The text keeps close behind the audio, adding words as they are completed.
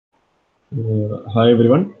Hi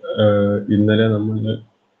everyone. ഇന്നലെ നമ്മൾ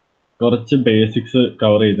കുറച്ച് basics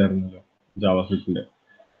cover ചെയ്തായിരുന്നല്ലോ ജാവാസ്ക്രിപ്റ്റിന്റെ.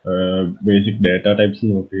 Basic data types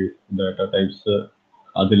നോക്കി, ഡാറ്റ ടൈപ്സ്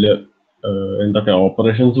അതിൽ എന്തൊക്കെ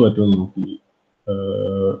ഓപ്പറേഷൻസ് പറ്റുമെന്ന് നോക്കി,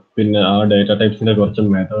 പിന്നെ ആ ഡാറ്റ ടൈപ്സിന്റെ കുറച്ച്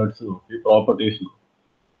മെത്തേഡ്സ് നോക്കി, പ്രോപ്പർട്ടീസ് നോക്കി.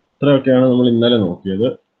 ഇത്രയൊക്കെയാണ് നമ്മൾ ഇന്നലെ നോക്കിയത്.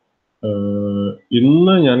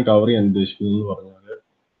 ഇന്ന് ഞാൻ കവർ ചെയ്യാൻ ഉദ്ദേശിക്കുന്നത് പറഞ്ഞാൽ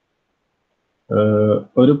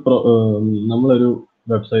നമ്മളൊരു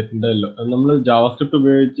വെബ്സൈറ്റിന്റെ നമ്മൾ ജാവാസ്ക്രിപ്റ്റ്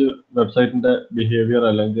ഉപയോഗിച്ച് വെബ്സൈറ്റിന്റെ ബിഹേവിയർ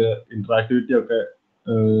അല്ലെങ്കിൽ ഇന്ററാക്ടിവിറ്റി ഒക്കെ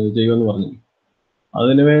ചെയ്യുമെന്ന് പറഞ്ഞു.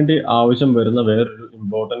 അതിനുവേണ്ടി ആവശ്യം വരുന്ന വേറൊരു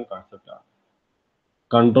ഇമ്പോർട്ടൻറ്റ് കൺസെപ്റ്റ് ആണ്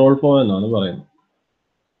കൺട്രോൾ ഫ്ലോ എന്നാണ് പറയുന്നത്.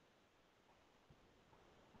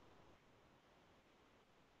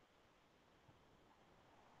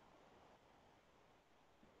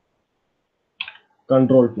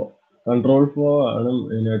 കൺട്രോൾ ഫ്ലോ ആണ്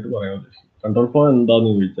മെയിനായിട്ട് പറയാൻ ഉദ്ദേശിക്കുന്നത്. കൺട്രോൾ ഫ്ലോ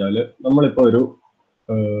എന്താന്ന് ചോദിച്ചാൽ നമ്മളിപ്പോൾ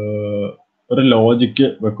ഒരു ലോജിക്ക്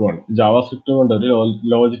വെക്കുവാണ്. ജാവാസ്ക്രിപ്റ്റ് കൊണ്ട് ഒരു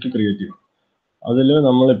ലോജിക്ക് ക്രിയേറ്റ് ചെയ്യും. അതിൽ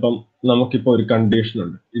നമുക്കിപ്പോൾ ഒരു കണ്ടീഷൻ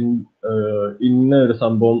ഉണ്ട്. ഇന്ന ഒരു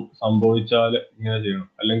സംഭവം സംഭവിച്ചാൽ ഇങ്ങനെ ചെയ്യണം,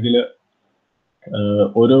 അല്ലെങ്കിൽ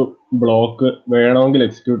ഒരു ബ്ലോക്ക് വേണമെങ്കിൽ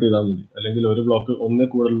എക്സിക്യൂട്ട് ചെയ്താൽ മതി, അല്ലെങ്കിൽ ഒരു ബ്ലോക്ക് ഒന്നിൽ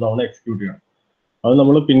കൂടുതൽ തവണ എക്സിക്യൂട്ട് ചെയ്യണം. അത്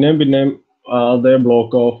നമ്മൾ പിന്നെയും അതേ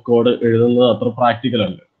ബ്ലോക്ക് ഓഫ് കോഡ് എഴുതുന്നത് അത്ര പ്രാക്ടിക്കൽ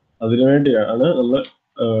അല്ല. അതിനുവേണ്ടിയാണ് നമ്മൾ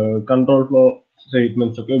കൺട്രോൾ ഫ്ലോ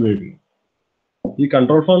സ്റ്റേറ്റ്മെന്റ്സ് ഒക്കെ ഉപയോഗിക്കുന്നത്. ഈ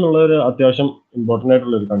കൺട്രോൾ ഫ്ലോ എന്നുള്ള ഒരു അത്യാവശ്യം ഇമ്പോർട്ടൻ്റ്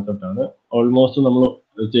ആയിട്ടുള്ള ഒരു കൺസെപ്റ്റ് ആണ്. ഓൾമോസ്റ്റ് നമ്മൾ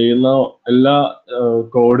ചെയ്യുന്ന എല്ലാ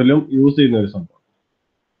കോഡിലും യൂസ് ചെയ്യുന്ന ഒരു സംഭവം.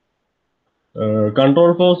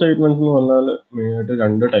 കൺട്രോൾ ഫ്ലോ സ്റ്റേറ്റ്മെന്റ്സ് എന്ന് പറഞ്ഞാൽ മെയിനായിട്ട്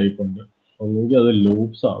രണ്ട് ടൈപ്പ് ഉണ്ട്. ഒന്നുകിൽ അത്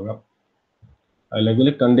ലൂപ്സ് ആകാം, അല്ലെങ്കിൽ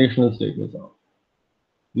കണ്ടീഷണൽ സ്റ്റേറ്റ്മെന്റ്സ് ആകാം.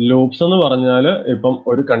 ലൂപ്സ് എന്ന് പറഞ്ഞാൽ ഇപ്പം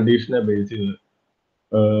ഒരു കണ്ടീഷനെ ബേസ് ചെയ്ത്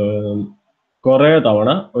കുറെ തവണ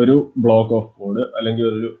ഒരു ബ്ലോക്ക് ഓഫ് കോഡ് അല്ലെങ്കിൽ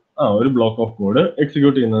ഒരു ബ്ലോക്ക് ഓഫ് കോഡ്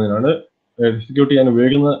എക്സിക്യൂട്ട് ചെയ്യാൻ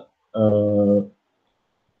ഉപയോഗിക്കുന്ന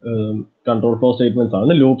കൺട്രോൾ ഫ്ലോ സ്റ്റേറ്റ്മെന്റ്സ്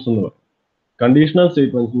ആണ് ലൂപ്സ് എന്ന് പറയുന്നത്. കണ്ടീഷണൽ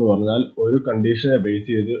സ്റ്റേറ്റ്മെന്റ്സ് എന്ന് പറഞ്ഞാൽ ഒരു കണ്ടീഷനെ ബേസ്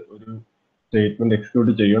ചെയ്ത് ഒരു സ്റ്റേറ്റ്മെന്റ്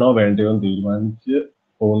എക്സിക്യൂട്ട് ചെയ്യണോ വേണ്ടയോ എന്ന് തീരുമാനിച്ച്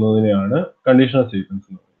പോകുന്നതിനെയാണ് കണ്ടീഷണൽ സ്റ്റേറ്റ്മെന്റ്സ്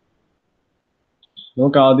എന്ന് പറയുന്നത്.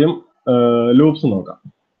 നമുക്ക് ആദ്യം ലൂപ്സ് നോക്കാം.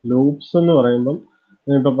 ലൂപ്സ് എന്ന് പറയുമ്പം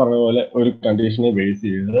ഞാൻ ഇപ്പൊ പറഞ്ഞ പോലെ ഒരു കണ്ടീഷനെ ബേസ്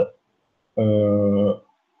ചെയ്ത്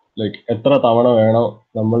ലൈക്ക് എത്ര തവണ വേണോ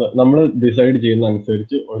നമ്മൾ ഡിസൈഡ് ചെയ്യുന്ന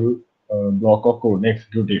അനുസരിച്ച് ഒരു ബ്ലോക്ക് ഓഫ് കോഡിനെ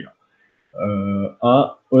എക്സിക്യൂട്ട് ചെയ്യുക. ആ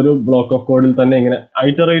ഒരു ബ്ലോക്ക് ഓഫ് കോഡിൽ തന്നെ ഇങ്ങനെ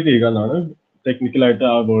ഐറ്ററേറ്റ് ചെയ്യുക എന്നാണ് ടെക്നിക്കലായിട്ട്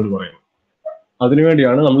ആ വേർഡ് പറയുന്നത്.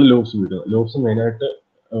 അതിനുവേണ്ടിയാണ് നമ്മൾ ലൂപ്സ് ഉപയോഗിക്കുന്നത്. ലൂപ്സ് മെയിനായിട്ട്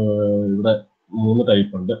ഇവിടെ 3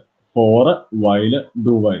 ടൈപ്പ് ഉണ്ട്: ഫോർ, വൈൽ,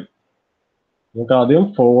 ഡു വൈൽ. നമുക്ക് ആദ്യം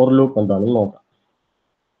ഫോർ ലൂപ്പ് എന്താണെന്ന് നോക്കാം.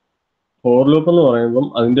 ഫോർ ലൂപ്പ് എന്ന് പറയുമ്പം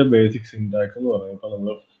അതിന്റെ ബേസിക് സിന്റാക്സ് എന്ന് പറയുമ്പോൾ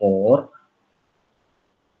നമ്മൾ ഫോർ,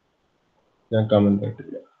 ഞാൻ കമന്റ്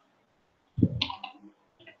ആയിട്ടില്ല,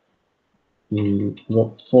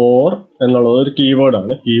 ഫോർ എന്നുള്ളത് ഒരു കീവേഡ്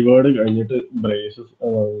ആണ്. കീവേഡ് കഴിഞ്ഞിട്ട് ബ്രേസസ്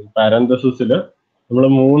പാരന്തസിസിൽ നമ്മൾ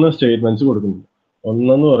 3 സ്റ്റേറ്റ്മെന്റ്സ് കൊടുക്കുന്നുണ്ട്.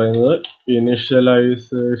 ഒന്നെന്ന് പറയുന്നത്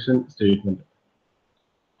ഇനിഷ്യലൈസേഷൻ സ്റ്റേറ്റ്മെന്റ്.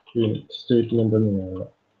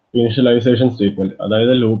 ഇനിഷ്യലൈസേഷൻ സ്റ്റേറ്റ്മെന്റ്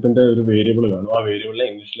അതായത് ലൂപ്പിന്റെ ഒരു വേരിയബിൾ കാണും, ആ വേരിയബിളിനെ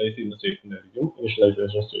ഇനിഷ്യലൈസ് ചെയ്യുന്ന സ്റ്റേറ്റ്മെന്റ് ആയിരിക്കും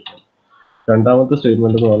ഇനിഷ്യലൈസേഷൻ സ്റ്റേറ്റ്മെന്റ്. രണ്ടാമത്തെ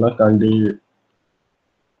സ്റ്റേറ്റ്മെന്റ് എന്ന് പറഞ്ഞാൽ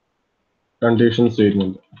കണ്ടീഷൻ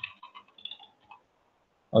സ്റ്റേറ്റ്മെന്റ്.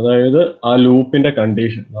 അതായത് ആ ലൂപ്പിന്റെ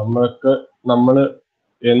കണ്ടീഷൻ, നമ്മൾ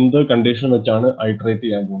എന്ത് കണ്ടീഷൻ വെച്ചാണ് ഐറ്ററേറ്റ്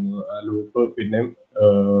ചെയ്യാൻ പോകുന്നത്, ആ ലൂപ്പ് പിന്നെ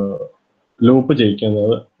ലൂപ്പ്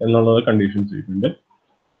ചെയ്യിക്കുന്നത് എന്നുള്ളത് കണ്ടീഷൻ സ്റ്റേറ്റ്മെന്റ്.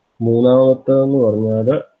 മൂന്നാമത്തെന്ന് പറഞ്ഞാൽ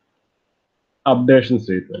അപ്ഡേഷൻ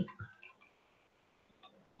സ്റ്റേറ്റ്മെന്റ്.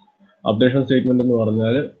 അപ്ഡേഷൻ സ്റ്റേറ്റ്മെന്റ് എന്ന്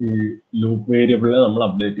പറഞ്ഞാൽ ഈ ലൂപ്പ് വേരിയബിളിനെ നമ്മൾ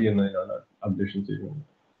അപ്ഡേറ്റ് ചെയ്യുന്നതിനാണ് അപ്ഡേഷൻ സ്റ്റേറ്റ്മെന്റ്.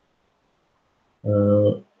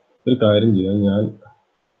 ഒരു കാര്യം ചെയ്യാം, ഞാൻ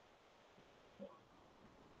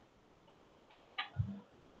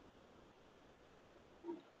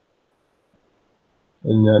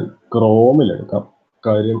ക്രോമിലെടുക്കാം.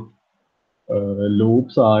 കാര്യം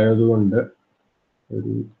ലൂപ്സ് ആയതുകൊണ്ട്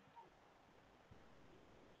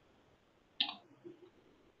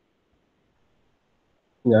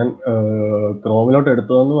ഞാൻ ക്രോമിലോട്ട്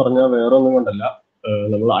എടുത്തതെന്ന് പറഞ്ഞാൽ വേറെ ഒന്നും കൊണ്ടല്ല,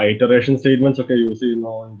 നമ്മൾ ഐറ്ററേഷൻ സ്റ്റേറ്റ്മെന്റ്സ് ഒക്കെ യൂസ്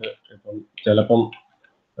ചെയ്യുന്നതുകൊണ്ട്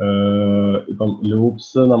ഇപ്പം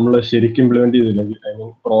ലൂപ്സ് നമ്മൾ ശരിക്കും ഇംപ്ലിമെന്റ് ചെയ്തില്ലെങ്കിൽ, ഐ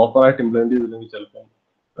മീൻ പ്രോപ്പറായിട്ട് ഇംപ്ലിമെന്റ് ചെയ്തില്ലെങ്കിൽ ചിലപ്പം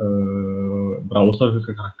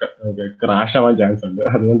ബ്രൗസർക്ക് ക്രാഷ് ആവാൻ ചാൻസ് ഉണ്ട്.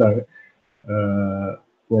 അതുകൊണ്ടാണ്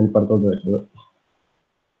ഞാൻ ഇപ്പുറത്തോട്ട് വെച്ചത്.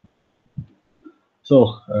 സോ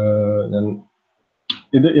ഞാൻ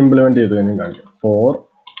ഇത് ഇംപ്ലിമെന്റ് ചെയ്ത് കഴിഞ്ഞാൽ കാണിക്കാം.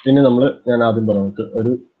 ഇനി ഞാൻ ആദ്യം പറഞ്ഞു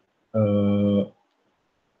ഒരു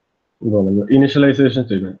ഇനിഷ്യലൈസേഷൻ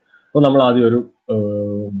സ്റ്റേറ്റ്മെന്റ്. അപ്പോൾ നമ്മൾ ആദ്യം ഒരു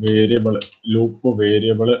ലൂപ്പ്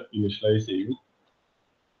വേരിയബിൾ ഇനിഷ്യലൈസ് ചെയ്യും.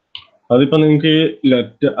 അതിപ്പോ നിങ്ങൾക്ക് ഈ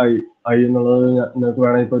ലെറ്റ് ഐ എന്നുള്ളത് നിങ്ങൾക്ക്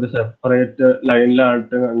വേണമെങ്കിൽ ഇപ്പൊ ഒരു സെപ്പറേറ്റ്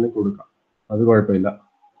ലൈനിലായിട്ട് തന്നെ കൊടുക്കാം, അത് കുഴപ്പമില്ല.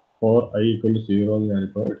 ഫോർ ഐ ഈക്വൽ ടു 0 എന്ന്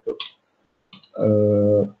ഞാനിപ്പോ എടുത്തു.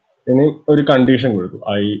 ഇനി ഒരു കണ്ടീഷൻ കൊടുത്തു,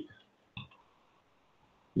 ഐ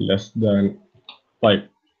ലെസ് ദാൻ 5.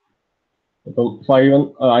 ഇപ്പം 5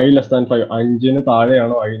 ഐ ലെസ് ദാൻ 5 5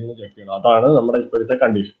 താഴെയാണോ ഐ എന്ന് ചെക്ക് ചെയ്യണം. അതാണ് നമ്മുടെ ഇപ്പോഴത്തെ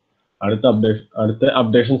കണ്ടീഷൻ. അടുത്ത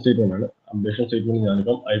അപ്ഡേഷൻ സ്റ്റേറ്റ്മെന്റ് ആണ്. അപ്ഡേഷൻ സ്റ്റേറ്റ്മെന്റ്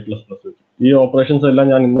ഞാനിപ്പം ഐ പ്ലസ് പ്ലസ് വെച്ചു. ഈ ഓപ്പറേഷൻസ് എല്ലാം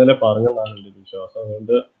ഞാൻ ഇന്നലെ പറഞ്ഞതാണ് എൻ്റെ വിശ്വാസം.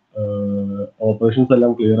 അതുകൊണ്ട് ഓപ്പറേഷൻസ്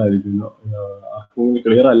എല്ലാം ക്ലിയർ ആയിരിക്കുന്നു.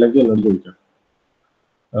 ക്ലിയർ അല്ലെങ്കിൽ എന്നോട് ചോദിക്കാം.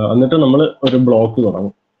 എന്നിട്ട് നമ്മൾ ഒരു ബ്ലോക്ക്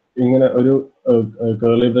തുടങ്ങും. ഇങ്ങനെ ഒരു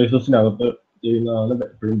കേർലി ബ്രേസസിനകത്ത് ചെയ്യുന്നതാണ്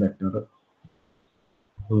എപ്പോഴും ബെറ്റർ.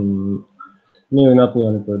 ഇനി ഇതിനകത്ത്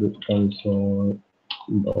ഞാനിപ്പോ ഒരു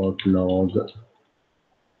console.log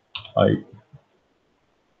ഐ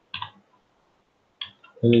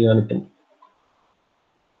ഇനി ഞാനിപ്പം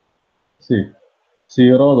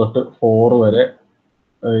 0 തൊട്ട് 4 വരെ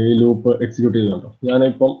ഈ ലൂപ്പ് എക്സിക്യൂട്ട് ചെയ്യുന്നുണ്ടോ.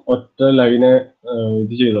 ഞാനിപ്പം ഒറ്റ ലൈനെ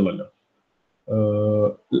ഇത് ചെയ്തല്ലോ,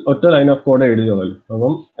 ഒറ്റ ലൈൻ ഓഫ് കോഡ് എഴുതിയതല്ലോ.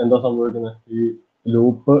 അപ്പം എന്താ സംഭവിക്കുന്നത്, ഈ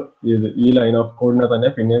ലൂപ്പ് ഈ ലൈൻ ഓഫ് കോഡിനെ തന്നെ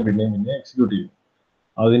പിന്നെയും എക്സിക്യൂട്ട് ചെയ്യും.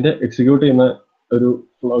 അതിന്റെ എക്സിക്യൂട്ട് ചെയ്യുന്ന ഒരു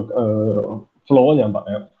ഫ്ലോ ഞാൻ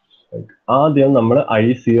പറയാം. ആദ്യം നമ്മൾ ഐ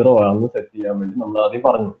 0 ആണെന്ന് സെറ്റ് ചെയ്യാൻ വേണ്ടി നമ്മൾ ആദ്യം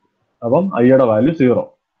പറഞ്ഞു. അപ്പം ഐയുടെ വാല്യൂ 0.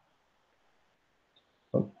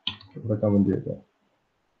 ഇവിടെ കമന്റ് ചെയ്ത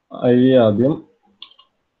ഐ ആദ്യം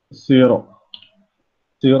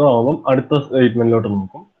 0 ആവുമ്പം അടുത്ത സ്റ്റേറ്റ്മെന്റിലോട്ട്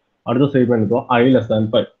നോക്കും. അടുത്ത സ്റ്റേറ്റ്മെന്റ് ഇപ്പോൾ ഐ ലെസ് ദാൻ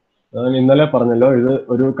 5. ഞാൻ ഇന്നലെ പറഞ്ഞല്ലോ, ഇത്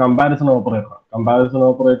ഒരു കമ്പാരിസൺ ഓപ്പറേറ്റർ. കമ്പാരിസൺ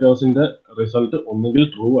ഓപ്പറേറ്റേഴ്സിന്റെ റിസൾട്ട് ഒന്നുകിൽ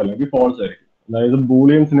ട്രൂ അല്ലെങ്കിൽ ഫോൾസ് ആയിരിക്കും. അതായത്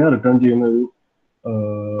ബൂളിയൻസിനെ റിട്ടേൺ ചെയ്യുന്ന ഒരു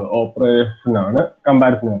ഓപ്പറേഷനാണ്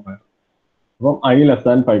കമ്പാരിസൺ ഓപ്പറേറ്റർ. അപ്പം ഐ ലെസ്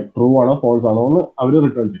ദാൻ 5 ട്രൂ ആണോ ഫോൾസ് ആണോ എന്ന് അവർ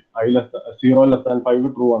റിട്ടേൺ ചെയ്യും. 0 ലെസ് ദാൻ 5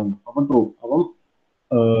 ട്രൂ ആണെന്ന്, അപ്പം ട്രൂ. അപ്പം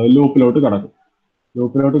ലൂപ്പിലോട്ട്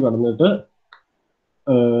കടന്നിട്ട്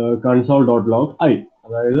console.log ഐ,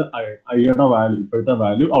 അതായത് ഐയുടെ വാല്യൂ, ഇപ്പോഴത്തെ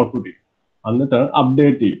വാല്യൂ ഔട്ട്പുട്ട് ചെയ്യും. എന്നിട്ട്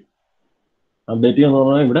അപ്ഡേറ്റ് ചെയ്യുന്ന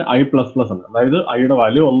പറഞ്ഞാൽ ഇവിടെ ഐ പ്ലസ് പ്ലസ് ആണ്. അതായത് ഐയുടെ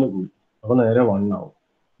വാല്യൂ 1 കൂടി, അപ്പൊ നേരെ 1 ആവും.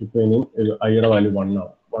 ഇപ്പൊ ഇനിയും ഐയുടെ വാല്യൂ 1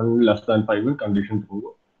 ആവും. 1 ലെസ് ദാൻ 5 കണ്ടീഷൻ ട്രൂ.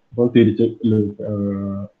 അപ്പോൾ തിരിച്ച്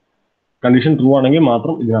കണ്ടീഷൻ ട്രൂ ആണെങ്കിൽ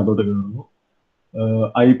മാത്രം ഇതിനകത്തോട്ട് കയറുന്നു.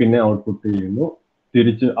 ഐ പിന്നെ ഔട്ട്പുട്ട് ചെയ്യുന്നു,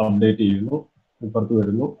 തിരിച്ച് അപ്ഡേറ്റ് ചെയ്യുന്നു, ഇപ്പുറത്ത്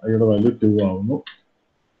വരുന്നു, ഐയുടെ വാല്യൂ 2 ആവുന്നു,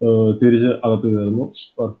 തിരിച്ച് അകത്ത് കയറുന്നു,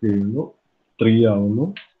 വർക്ക് ചെയ്യുന്നു, 3 ആവുന്നു,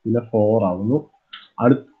 പിന്നെ 4 ആവുന്നു.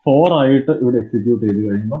 4 ആയിട്ട് ഇവിടെ എക്സിക്യൂട്ട് ചെയ്ത്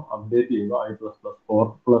കഴിയുമ്പോൾ അപ്ഡേറ്റ് ചെയ്യുമ്പോൾ I plus plus 4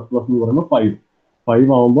 plus plus എന്ന് പറയുമ്പോൾ 5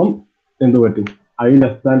 ആവുമ്പം എന്ത് പറ്റും, I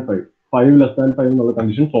less than 5 less than 5 എന്നുള്ള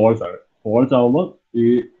കണ്ടീഷൻ ഫോൾസ് ആണ്. ഫോൾസ് ആവുമ്പോൾ ഈ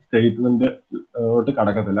സ്റ്റേറ്റ്മെന്റ്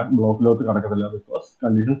കടക്കത്തില്ല, ബ്ലോക്കിലോട്ട് കടക്കത്തില്ല, ബിക്കോസ്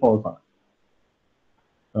കണ്ടീഷൻ ഫോൾസ് ആണ്.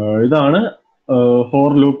 ഇതാണ് ഫോർ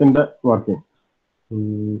ലൂപ്പിന്റെ വർക്കിംഗ്.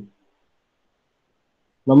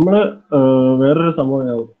 നമ്മള് വേറൊരു സംഭവം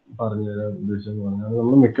ഞാൻ പറഞ്ഞു തരാൻ ഉദ്ദേശിച്ചെന്ന് പറഞ്ഞാൽ,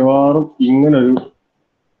 നമ്മൾ മിക്കവാറും ഇങ്ങനൊരു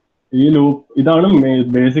ഈ ലൂപ്പ്, ഇതാണ്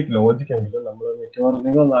ബേസിക് ലോജിക് എങ്കിലും നമ്മൾ മിക്കവാറും,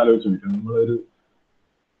 നിങ്ങളൊന്ന് ആലോചിച്ച് നോക്കാം, നമ്മളൊരു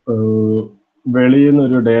വെളിയിൽ നിന്ന്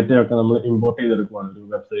ഒരു ഡേറ്റയൊക്കെ നമ്മൾ ഇമ്പോർട്ട് ചെയ്തെടുക്കുവാണ് ഒരു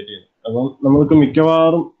വെബ്സൈറ്റിൽ നിന്ന്. അപ്പം നമ്മൾക്ക്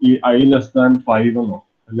മിക്കവാറും ഈ ഐ ലെസ് ദാൻ 5 എന്നോ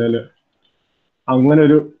അല്ലെങ്കിൽ അങ്ങനെ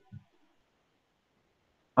ഒരു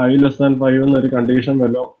ഐ ലെസ് ദാൻ 5 എന്നൊരു കണ്ടീഷൻ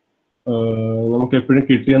വല്ലോ നമുക്ക് എപ്പോഴും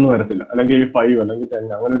കിട്ടിയെന്ന് വരത്തില്ല. അല്ലെങ്കിൽ 5 അല്ലെങ്കിൽ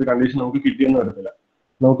 10 അങ്ങനെ ഒരു കണ്ടീഷൻ നമുക്ക് കിട്ടിയെന്ന് വരത്തില്ല.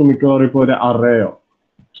 നമുക്ക് മിക്കവാറും ഇപ്പോൾ ഒരു അറേയോ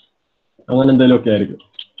അങ്ങനെ എന്തെങ്കിലുമൊക്കെ ആയിരിക്കും.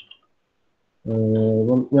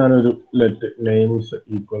 അപ്പം ഞാനൊരു let names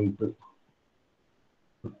equal to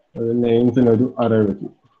നെയിംസിനൊരു array വെച്ചു.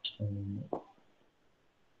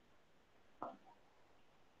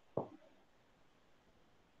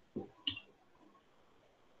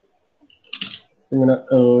 ഇങ്ങനെ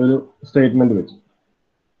ഒരു സ്റ്റേറ്റ്മെന്റ് വെച്ചു.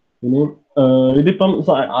 ഇനി ഇതിപ്പം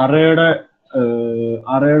അറേയുടെ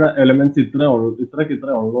എലമെന്റ്സ് ഇത്ര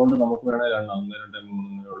ഉള്ളതുകൊണ്ട് നമുക്ക് വേണമെങ്കിൽ 1 2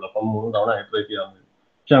 3 ഉള്ളൂ, അപ്പം 3 തവണ ഹൈഡ്രേറ്റ് ചെയ്യാൻ പറ്റും.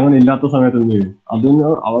 പക്ഷെ അങ്ങനെ ഇല്ലാത്ത സമയത്ത് എന്ത് ചെയ്യും,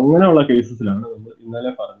 അങ്ങനെയുള്ള കേസസിലാണ് നമ്മൾ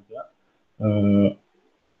ഇന്നലെ പറഞ്ഞ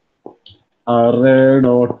അറേ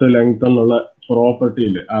ഡോട്ട് ലെങ്ത് എന്നുള്ള പ്രോപ്പർട്ടി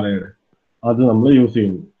ഇല്ലേ അറേയുടെ, അത് നമ്മൾ യൂസ്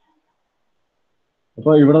ചെയ്യുന്നു. അപ്പൊ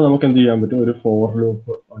ഇവിടെ നമുക്ക് എന്ത് ചെയ്യാൻ പറ്റും, ഒരു ഫോർ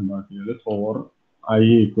ലൂപ്പ് ഉണ്ടാക്കിയത് ഫോർ ഐ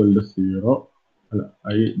ഈക്വൽ ടു 0, അല്ല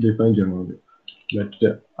ഐ ഡിഫൈൻ ചെയ്യണം. Let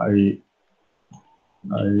I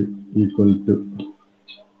equal to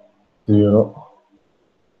 0,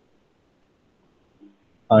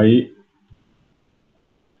 I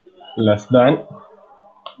less than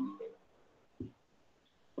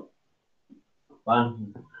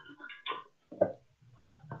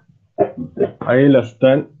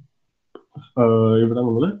ഇവിടെ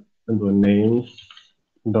നമ്മൾ എന്തുവാ നെയിംസ്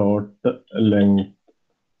ഡോട്ട്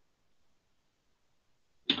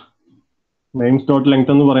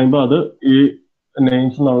ലെങ്ത് എന്ന് പറയുമ്പോൾ അത് ഈ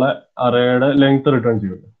നെയിംസ് എന്നുള്ള അറേയുടെ ലെങ്ത് റിട്ടേൺ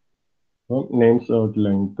ചെയ്യുന്നു. അപ്പം നെയിംസ് ഡോട്ട്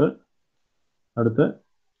ലെങ്ത് അടുത്ത്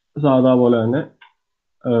സാധാ പോലെ തന്നെ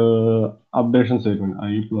അപ്ഡേഷൻ സ്റ്റേറ്റ്മെന്റ്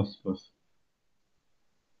i++.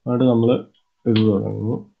 എന്നിട്ട് നമ്മൾ ഇത്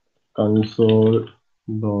തുടങ്ങുന്നു കൺസോൾ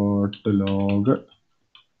ഡോട്ട് ലോഗ്.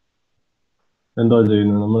 എന്താ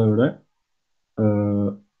ചെയ്യുന്നത്, നമ്മളിവിടെ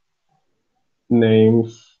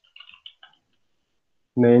നെയിംസ്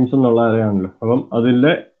എന്നുള്ള അറയാണല്ലോ. അപ്പം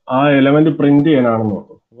അതിന്റെ ആ എലമെന്റ് പ്രിന്റ് ചെയ്യാനാണെന്ന്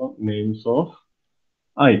നോക്കും. അപ്പം നെയിംസ് ഓഫ്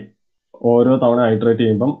ഐ ഓരോ തവണ ഐറ്ററേറ്റ്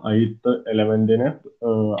ചെയ്യുമ്പം ith എലമെന്റിനെ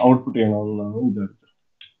ഔട്ട്പുട്ട് ചെയ്യണമെന്നാണ് വിചാരിച്ചത്.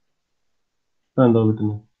 എന്താ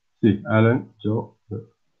പറ്റുന്നത്, സി ആലൻ ജോ.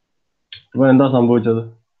 അപ്പൊ എന്താ സംഭവിച്ചത്,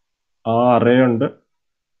 ആ അറേ ഉണ്ട്,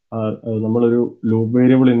 നമ്മളൊരു ലൂപ്പ്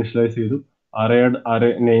വേരിയബിൾ ഇനിഷ്യലൈസ് ചെയ്തു, അറേ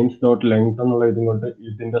നെയിംസ് ഡോട്ട് ലെങ്ത് എന്നുള്ള ഇതും കൊണ്ട്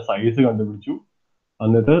ഇതിന്റെ സൈസ് കണ്ടുപിടിച്ചു.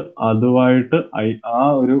 എന്നിട്ട് അതുമായിട്ട് ആ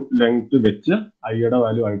ഒരു ലെങ്ത് വെച്ച് ഐയുടെ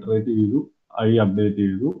വാല്യൂ ഐറ്ററേറ്റ് ചെയ്തു, ഐ അപ്ഡേറ്റ്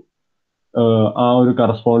ചെയ്തു, ആ ഒരു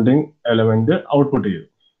കറസ്പോണ്ടിങ് എലമെന്റ് ഔട്ട്പുട്ട് ചെയ്തു.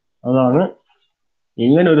 അതാണ്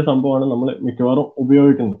ഇങ്ങനെ ഒരു സംഭവമാണ് നമ്മൾ മിക്കവാറും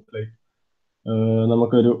ഉപയോഗിക്കുന്നത്. ലൈക്ക്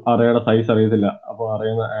നമുക്കൊരു അറേയുടെ സൈസ് അറിയത്തില്ല, അപ്പോൾ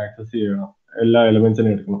അറേന്ന് ആക്സസ് ചെയ്യണം, എല്ലാ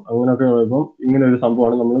എലമെന്റ്സിനും എടുക്കണം, അങ്ങനെയൊക്കെ വരുമ്പം ഇങ്ങനെ ഒരു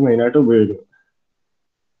സംഭവമാണ് നമ്മൾ മെയിനായിട്ട് ഉപയോഗിക്കുന്നത്.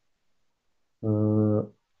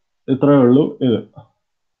 ഇത്രയേ ഉള്ളൂ ഇത്.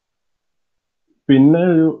 പിന്നെ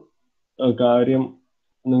ഒരു കാര്യം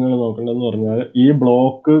നിങ്ങൾ നോക്കേണ്ടതെന്ന് പറഞ്ഞാൽ ഈ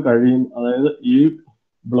ബ്ലോക്ക് കഴിയും, അതായത് ഈ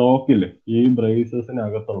ബ്ലോക്കില്ലേ, ഈ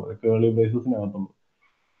ബ്രേസസിനകത്തുള്ളത്, കേളി ബ്രേസസിനകത്തുള്ളത്,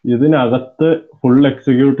 ഇതിനകത്ത് ഫുൾ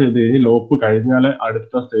എക്സിക്യൂട്ട് ചെയ്ത് കഴിഞ്ഞ് ലോപ്പ് കഴിഞ്ഞാലേ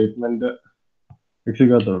അടുത്ത സ്റ്റേറ്റ്മെന്റ്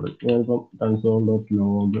എക്സിക്യൂട്ട് ആവുള്ളൂ. ഞാനിപ്പം കൺസോൾ ഡോട്ട്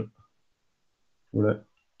ലോഗ് ഇവിടെ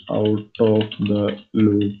ഔട്ട് ഓഫ് ദ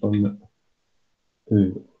ലൂപ്പ് എന്ന്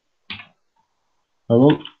ചെയ്തു.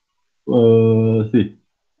 അപ്പം സി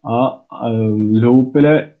ആ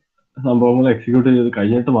ലൂപ്പിലെ സംഭവങ്ങൾ എക്സിക്യൂട്ട് ചെയ്ത്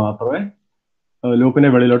കഴിഞ്ഞിട്ട് മാത്രമേ ലൂപ്പിനെ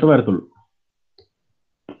വെളിയിലോട്ട് വരത്തുള്ളൂ.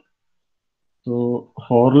 സോ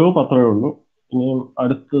ഫോർ ലൂപ്പ് അത്രയേ ഉള്ളൂ. ഇനി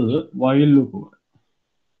അടുത്തത് വൈൽ ലൂപ്പ്.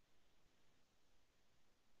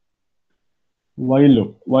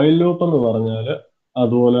 വൈൽ ലൂപ്പ് എന്ന് പറഞ്ഞാൽ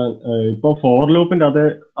അതുപോലെ ഇപ്പൊ ഫോർ ലൂപ്പിന്റെ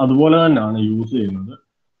അതുപോലെ തന്നെയാണ് യൂസ് ചെയ്യുന്നത്.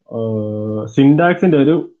 സിൻടാക്സിന്റെ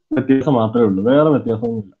ഒരു വ്യത്യാസം മാത്രമേ ഉള്ളൂ, വേറെ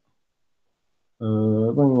വ്യത്യാസമൊന്നുമില്ല.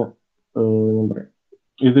 ഇപ്പൊ ഞാൻ പറയാം,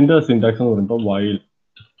 ഇതിന്റെ സിൻടാക്സ് എന്ന് പറയുമ്പോൾ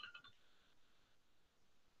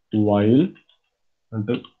വൈൽ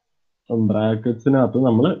എന്നിട്ട് ബ്രാക്കറ്റ്സിനകത്ത്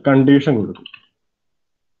നമ്മൾ കണ്ടീഷൻ കൊടുക്കും,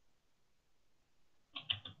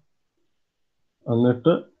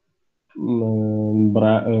 എന്നിട്ട്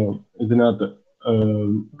ഇതിനകത്ത്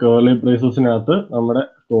കേർലി ബ്രേസസിനകത്ത് നമ്മുടെ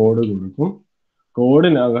കോഡ് കൊടുക്കും.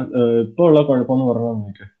 ഇപ്പൊ ഉള്ള കുഴപ്പമെന്ന് പറഞ്ഞാൽ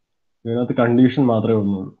നമുക്ക് ഇതിനകത്ത് കണ്ടീഷൻ മാത്രമേ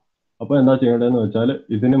ഒന്നുള്ളൂ. അപ്പൊ എന്താ ചെയ്യേണ്ടതെന്ന് വെച്ചാൽ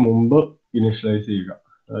ഇതിന് മുമ്പ് ഇനിഷ്യലൈസ് ചെയ്യുക,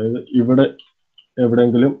 അതായത് ഇവിടെ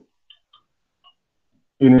എവിടെയെങ്കിലും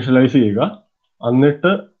ഇനിഷ്യലൈസ് ചെയ്യുക,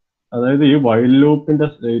 എന്നിട്ട് അതായത് ഈ വൈൽ ലൂപ്പിന്റെ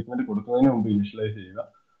സ്റ്റേറ്റ്മെന്റ് കൊടുക്കുന്നതിന് മുമ്പ് ഇനിഷ്യലൈസ് ചെയ്യുക,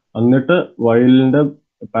 എന്നിട്ട് വൈലിന്റെ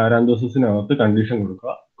പാരാന്തസിനകത്ത് കണ്ടീഷൻ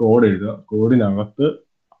കൊടുക്കുക, കോഡ് എഴുതുക, കോഡിനകത്ത്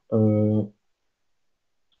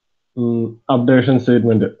അപ്ഡേഷൻ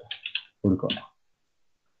സ്റ്റേറ്റ്മെന്റ് കൊടുക്കുക.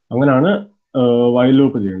 അങ്ങനെയാണ് വൈൽ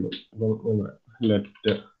ലൂപ്പ് ചെയ്യേണ്ടത്.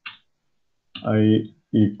 ലെറ്റ് ഐ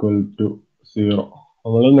ഈക്വൽ ടു 0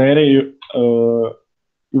 നമ്മൾ നേരെ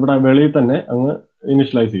ഇവിടെ വെളിയിൽ തന്നെ അങ്ങ്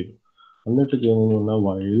ഇനിഷ്യലൈസ് ചെയ്തു. എന്നിട്ട് ചെയ്യുന്നതെന്ന് പറഞ്ഞാൽ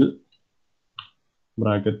while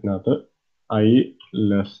ബ്രാക്കറ്റിനകത്ത് I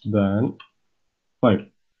less than 5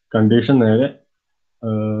 condition നേരെ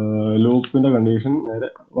ലൂപ്പിന്റെ കണ്ടീഷൻ നേരെ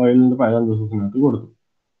വൈലിന്റെ പാരാന്തസിനകത്ത് കൊടുത്തു.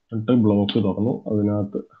 എന്നിട്ട് ബ്ലോക്ക് തുറന്നു,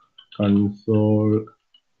 അതിനകത്ത് കൺസോൾ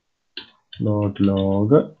ഡോട്ട്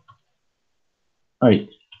ലോഗ് ഐ.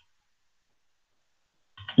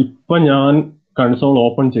 ഇപ്പൊ ഞാൻ കൺസോൾ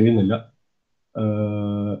ഓപ്പൺ ചെയ്യുന്നില്ല.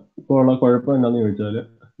 ഇപ്പോൾ ഉള്ള കുഴപ്പം എന്താണെന്ന് ചോദിച്ചാൽ,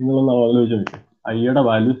 നിങ്ങളൊന്ന് ആലോചിച്ച് നോക്കി, ഐയുടെ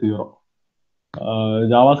വാല്യൂ 0.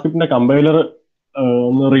 ജാവാസ്ക്രിപ്റ്റിന്റെ കമ്പൈലർ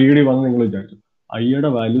ഒന്ന് റീഡ് വന്ന് നിങ്ങൾ വിചാരിച്ചു ഐയുടെ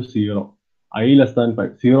value 0, I less than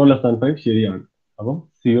 5, 0 less than 5 ശരിയാണ്, അപ്പം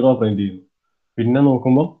 0 പ്രിന്റ് ചെയ്യുന്നു. പിന്നെ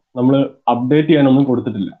നോക്കുമ്പോൾ നമ്മൾ അപ്ഡേറ്റ് ചെയ്യാനൊന്നും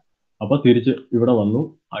കൊടുത്തിട്ടില്ല, അപ്പൊ തിരിച്ച് ഇവിടെ വന്നു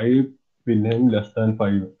ഐ പിന്നെയും ലെസ് ദാൻ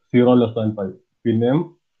 5, 0 ലെസ് ദാൻ 5, പിന്നെയും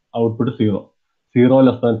ഔട്ട്പുട്ട് 0, 0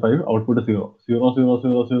 ലെസ് ദാൻ 5, ഔട്ട്പുട്ട് 0, 0 0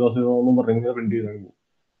 0 0 0 എന്ന് പറഞ്ഞ് പ്രിന്റ് ചെയ്ത് പോകും.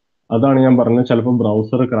 അതാണ് ഞാൻ പറഞ്ഞത്, ചിലപ്പോൾ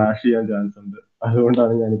ബ്രൗസർ ക്രാഷ് ചെയ്യാൻ ചാൻസ് ഉണ്ട്.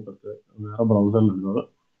 അതുകൊണ്ടാണ് ഞാൻ ഇപ്പോഴത്തെ വേറെ ബ്രൗസറിൽ ഇടുന്നത്.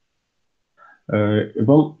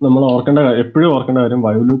 ഇപ്പം നമ്മൾ എപ്പോഴും ഓർക്കേണ്ട കാര്യം,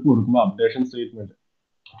 വൈൽ ലൂപ്പ് കൊടുക്കുമ്പോൾ അപ്ഡേഷൻ സ്റ്റേറ്റ്മെന്റ്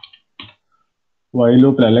വൈൽ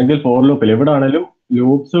ലൂപ്പിൽ അല്ലെങ്കിൽ ഫോർ ലൂപ്പിൽ എവിടെയാണെങ്കിലും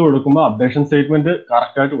ലൂപ്സ് കൊടുക്കുമ്പോൾ അപ്ഡേഷൻ സ്റ്റേറ്റ്മെന്റ്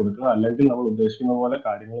കറക്റ്റ് ആയിട്ട് കൊടുക്കുക, അല്ലെങ്കിൽ നമ്മൾ ഉദ്ദേശിക്കുന്ന പോലെ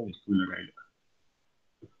കാര്യങ്ങൾ നിൽക്കില്ല കയ്യിൽ.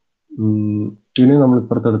 ഇനി നമ്മൾ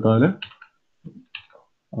ഇപ്പുറത്തെടുത്താല്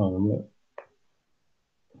നമ്മൾ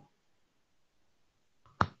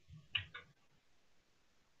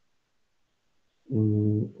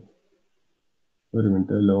ഒരു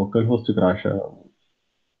മിനിറ്റ്, ലോക്കൽ ഹോസ്റ്റ് ക്രാഷ് ആണ്.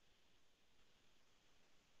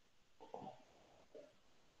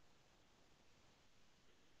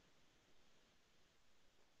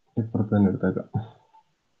 ഇപ്പുറത്ത് തന്നെ എടുത്തേക്കാം.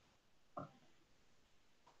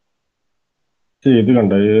 ഇത്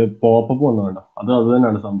കണ്ടോ, ഈ പോപ്പപ്പ് വന്നു കണ്ടോ, അത്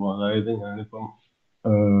തന്നെയാണ് സംഭവം. അതായത് ഞാനിപ്പം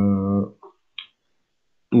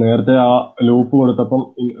നേരത്തെ ആ ലൂപ്പ് കൊടുത്തപ്പം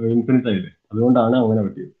ഇൻഫിനിറ്റ് ആയില്ലേ, അതുകൊണ്ടാണ് അങ്ങനെ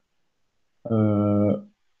പറ്റിയത്.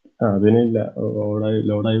 അതിനില്ല,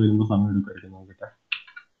 ലോഡായി വരുമ്പോൾ സമയം എടുക്കുമായിരിക്കും. നോക്കട്ടെ.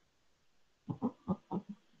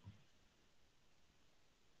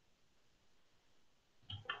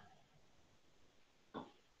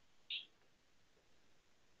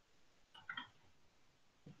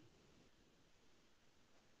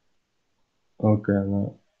 ഓക്കെ,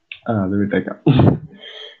 അത് വിട്ടേക്കാം.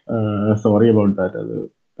 Sorry about that. അത്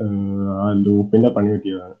ആ ലൂപ്പിന്റെ പണി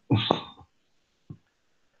പറ്റിയതാണ്.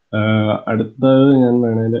 അടുത്തത് ഞാൻ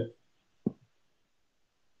വേണേല്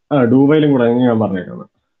ഡൂവൈലും കൂടെ ഞാൻ പറഞ്ഞേക്കാം.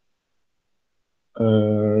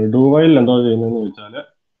 ഡൂവൈൽ എന്താ ചെയ്യുന്നതെന്ന് വെച്ചാല്,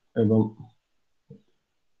 ഇപ്പം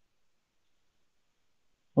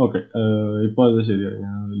ഓക്കെ, ഇപ്പൊ അത് ശരിയായി.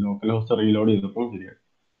 ഞാൻ ലോക്കൽ ഹോസ്റ്റ് റീലോഡ് ചെയ്തപ്പോൾ ശരിയായി.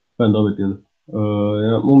 ഇപ്പൊ എന്തോ പറ്റിയത്?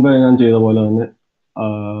 മുമ്പേ ഞാൻ ചെയ്ത പോലെ തന്നെ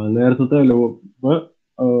നേരത്തെ ലൂപ്പ്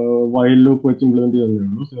വൈൽ ലൂപ്പ് വെച്ച് ഇംപ്ലിമെന്റ് ചെയ്യുന്നേ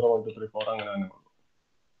ഉള്ളൂ. 0 1 2 3 4 അങ്ങനെ തന്നെ ഉള്ളൂ.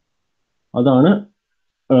 അതാണ്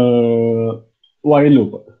വൈൽ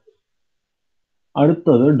ലൂപ്പ്.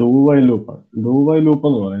 അടുത്തത് ഡൂ വൈൽ ലൂപ്പാണ്. ഡൂ വൈൽ ലൂപ്പ്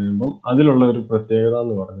എന്ന് പറയുമ്പം അതിലുള്ള ഒരു പ്രത്യേകത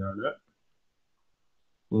എന്ന് പറഞ്ഞാല്,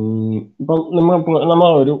 ഇപ്പം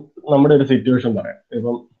നമ്മുടെ ഒരു സിറ്റുവേഷൻ പറയാം.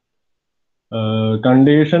 ഇപ്പം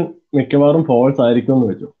കണ്ടീഷൻ മിക്കവാറും ഫോൾസ് ആയിരിക്കും എന്ന്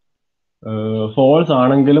വെച്ചു. ഫോൾസ്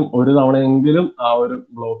ആണെങ്കിലും ഒരു തവണയെങ്കിലും ആ ഒരു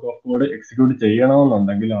ബ്ലോക്ക് ഓഫ് കോഡ് എക്സിക്യൂട്ട്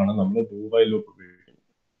ചെയ്യണമെന്നുണ്ടെങ്കിലാണ് നമ്മൾ ഡൂ വൈൽ ലൂപ്പ് ഉപയോഗിക്കുന്നത്.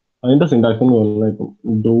 അതിന്റെ സിന്റാക്സ് എന്ന് പറഞ്ഞാൽ, ഇപ്പം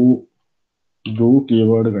ഡൂ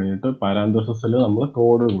കീവേഡ് കഴിഞ്ഞിട്ട് പാരാന്തസിസിൽ നമ്മൾ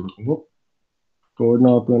കോഡ് കൊടുക്കുന്നു.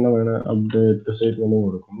 കോഡിനകത്ത് തന്നെ വേണേൽ അപ്ഡേറ്റ് സ്റ്റേറ്റ്മെന്റ്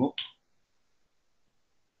കൊടുക്കുന്നു.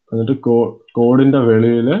 എന്നിട്ട് കോഡിന്റെ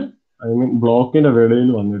വെളിയിൽ, ഐ മീൻ ബ്ലോക്കിന്റെ വെളിയിൽ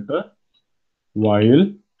വന്നിട്ട് വൈൽ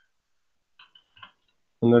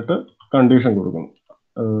എന്നിട്ട് കണ്ടീഷൻ കൊടുക്കുന്നു.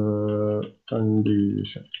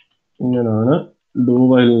 കണ്ടീഷൻ, ഇങ്ങനെയാണ് ഡൂ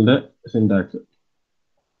വൈലിന്റെ സിന്റാക്സ്.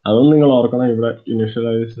 അതൊന്നും നിങ്ങൾ ഓർക്കണം. ഇവിടെ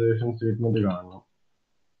ഇനിഷ്യലൈസേഷൻ സ്റ്റേറ്റ്മെന്റ് കാണണം,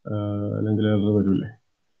 അല്ലെങ്കിൽ എറർ വരില്ലേ.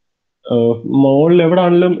 മോളിൽ എവിടെ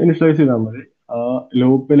ആണെങ്കിലും ഇനിഷ്യലൈസ് ചെയ്താൽ മതി. ആ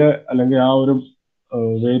ലൂപ്പില് അല്ലെങ്കിൽ ആ ഒരു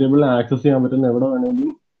വേരിയബിളിനെ ആക്സസ് ചെയ്യാൻ പറ്റുന്ന എവിടെ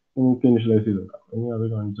വേണമെങ്കിലും നിങ്ങൾക്ക് ഇനിഷ്യലൈസ് ചെയ്ത് വെക്കാം. ഇനി അത്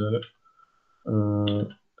കാണിച്ചാൽ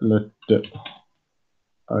ലെറ്റ്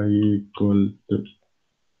ഐ ഈക്വൽ ടു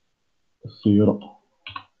 0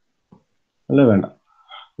 അല്ലേ, വേണ്ട.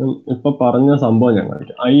 ഇപ്പൊ പറഞ്ഞ സംഭവം ഞാൻ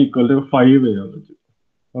കാണിക്കാം. ഐ ഈക്വൽ ടു 5 ചെയ്യാൻ പറ്റും.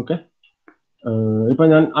 ഓക്കെ, ഇപ്പൊ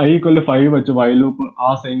ഞാൻ ഐ ഈക്വൽ ടു 5 വെച്ച് വൈൽ ലൂപ്പ് ആ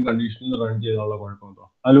സെയിം കണ്ടീഷനിൽ റൺ ചെയ്താലുള്ള കുഴപ്പമുണ്ടോ?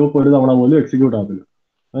 ആ ലൂപ്പ് ഒരു തവണ പോലും എക്സിക്യൂട്ട് ആകത്തില്ല.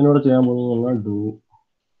 അതിനോട് ചെയ്യാൻ പോകുന്നത് പറഞ്ഞാൽ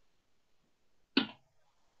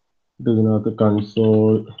ഇതിനകത്ത്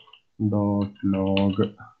കൺസോൾ ഡോട്ട് ലോഗ്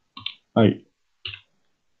ഐ,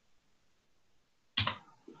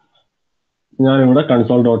 ഞാനിവിടെ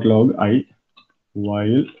console dot log I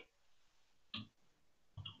while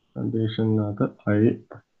കണ്ടീഷനകത്ത് I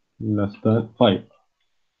less than 5.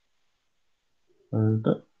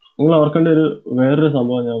 എന്നിട്ട് നിങ്ങൾ ഓർക്കേണ്ട വേറൊരു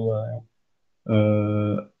സംഭവം ഞാൻ പറയാം.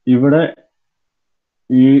 ഇവിടെ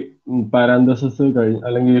ഈ പാരാന്തസിസ് കഴിഞ്ഞ്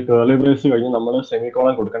അല്ലെങ്കിൽ ഈ കേർലി ബ്രേസ് കഴിഞ്ഞ് നമ്മൾ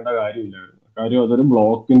സെമിക്കോളൻ കൊടുക്കേണ്ട കാര്യമില്ലായിരുന്നു. കാര്യം അതൊരു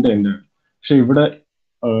ബ്ലോക്കിന്റെ എൻഡ്. പക്ഷെ ഇവിടെ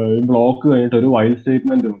ഈ ബ്ലോക്ക് കഴിഞ്ഞിട്ട് ഒരു വൈൽ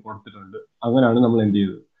സ്റ്റേറ്റ്മെന്റ് കൊടുത്തിട്ടുണ്ട്. അങ്ങനെയാണ് നമ്മൾ എന്ത്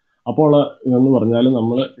ചെയ്തത്. അപ്പോൾ ഇതെന്ന് പറഞ്ഞാൽ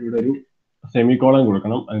നമ്മൾ ഇവിടെ ഒരു സെമിക്കോളൻ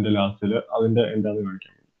കൊടുക്കണം അതിന്റെ ലാസ്റ്റിൽ, അതിന്റെ എന്താന്ന്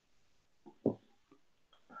കാണിക്കാം.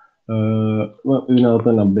 ഇതിനകത്ത്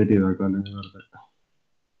തന്നെ അപ്ഡേറ്റ് ചെയ്തേക്കാം. അല്ലെങ്കിൽ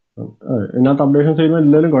ഇതിനകത്ത് അപ്ഡേഷൻ സ്റ്റേറ്റ്മെന്റ്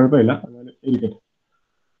ഇല്ലെങ്കിലും കുഴപ്പമില്ല, എന്നാലും ഇരിക്കട്ടെ.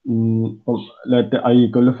 Let I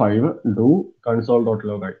equal to 5 do console dot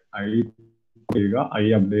log I ചെയ്യുക, ഐ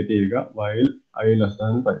അപ്ഡേറ്റ് ചെയ്യുക, വൈൽ ഐ ലെസ്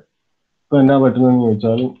ദാൻ 5. ഇപ്പൊ എന്നാ പറ്റുന്നതെന്ന്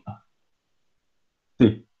ചോദിച്ചാൽ,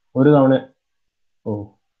 ഒരു തവണ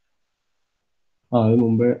അത്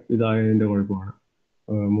മുമ്പേ ഇതായതിന്റെ കുഴപ്പമാണ്.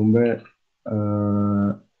 മുമ്പേ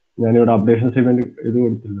ഞാനിവിടെ അപ്ഡേഷൻ സ്റ്റേറ്റ്മെന്റ് ഇത്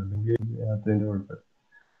കൊടുത്തില്ല, അല്ലെങ്കിൽ അതിന്റെ കുഴപ്പം.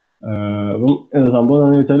 അപ്പം സംഭവം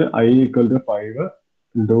എന്താണെന്ന് വെച്ചാൽ I equal to 5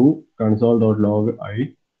 do console dot log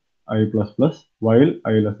I plus plus while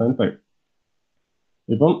I less than 5.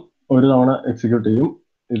 ഇപ്പം ഒരു തവണ എക്സിക്യൂട്ട് ചെയ്യും,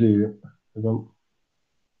 ഇത് ചെയ്യും. ഇപ്പം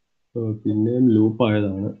പിന്നെയും ലൂപ്പ്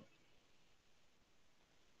ആയതാണ്.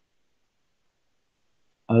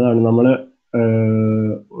 അതാണ് നമ്മള്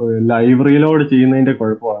ലൈവ് റീലോഡ് ചെയ്യുന്നതിന്റെ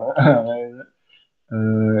കുഴപ്പമാണ്. അതായത്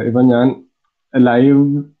ഇപ്പൊ ഞാൻ ലൈവ്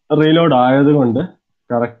റീലോഡ് ആയത് കൊണ്ട്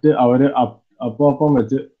കറക്റ്റ് അവര് അപ്പം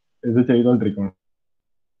വെച്ച് ഇത് ചെയ്തോണ്ടിരിക്കണം.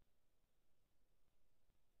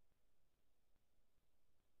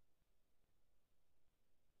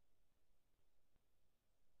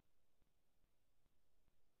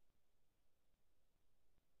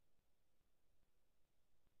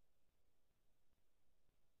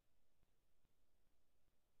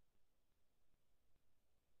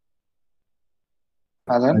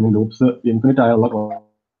 ഐ മീൻ ലൂപ്സ് ഇൻഫിനിറ്റ് ആയുള്ള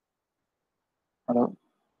ഹലോ,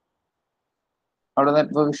 അവിടെ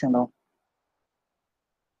നെറ്റ്വർക്ക് ഇഷ്യൂ ഉണ്ടോ?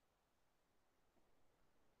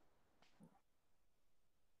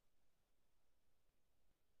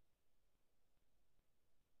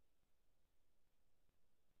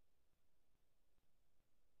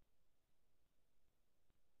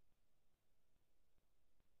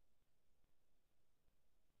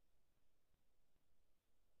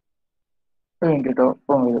 കേട്ടോ,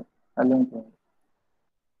 ഫോൺ വരും അല്ലെങ്കിൽ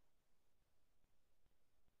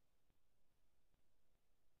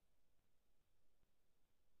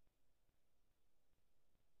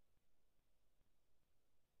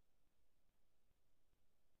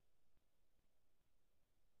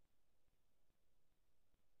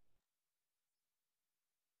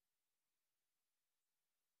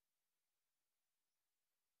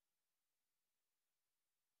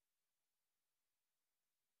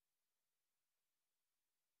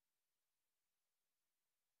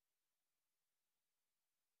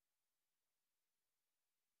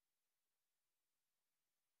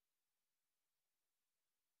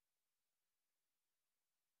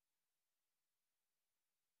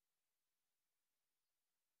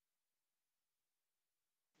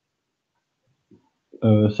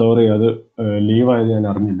സോറി, അത് ലീവ് ആയത് ഞാൻ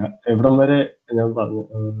അറിഞ്ഞില്ല. എവിടം വരെ ഞാൻ പറഞ്ഞു?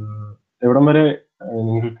 എവിടം വരെ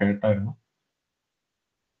നിങ്ങൾക്ക് കേട്ടായിരുന്നു?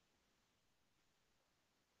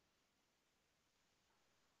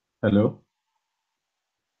 ഹലോ,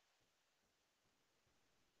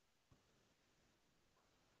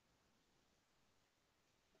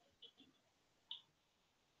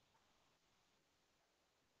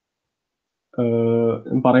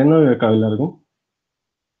 പറയുന്നത് കേൾക്കാം എല്ലാവർക്കും?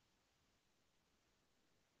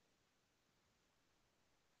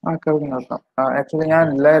 കേൾക്കാം. ആക്ച്വലി ഞാൻ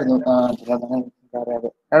ഇല്ലായിരുന്നു.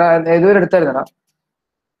 എടാ ഏതുവരെ എടുത്തായിരുന്നടാ?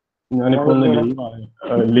 ഞാനിപ്പോ ഒന്ന്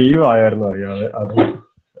ലീവ് ആയിരുന്നു അറിയാതെ. അത്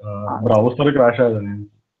ബ്രൗസർ ക്രാഷ് ആയതാണ്.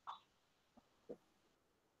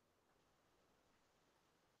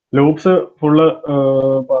 ലൂപ്സ് ഫുള്ള്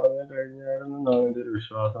പറഞ്ഞു കഴിഞ്ഞായിരുന്നാണ് എൻ്റെ ഒരു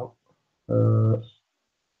വിശ്വാസം.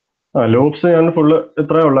 ലൂപ്സ് ഞാൻ ഫുള്ള്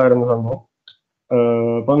ഇത്രേ ഉള്ളായിരുന്നു സംഭവം.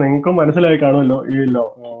 അപ്പൊ നിങ്ങൾക്കും മനസ്സിലായി കാണുമല്ലോ, ഈ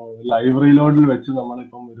ലൈബ്രറി ലോഡിൽ വെച്ച്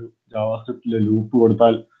നമ്മളിപ്പം ഒരു ജാവാസ്ക്രിപ്റ്റില് ലൂപ്പ്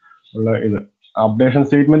കൊടുത്താൽ ഉള്ള ഇത് അപ്ഡേഷൻ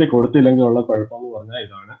സ്റ്റേറ്റ്മെന്റ് കൊടുത്തില്ലെങ്കിൽ ഉള്ള കുഴപ്പമെന്ന് പറഞ്ഞാൽ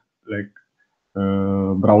ഇതാണ്. ലൈക്ക്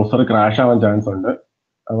ബ്രൗസർ ക്രാഷ് ആവാൻ ചാൻസ് ഉണ്ട്.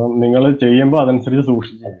 അപ്പം നിങ്ങൾ ചെയ്യുമ്പോൾ അതനുസരിച്ച്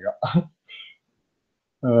സൂക്ഷിച്ച് ചെയ്യുക.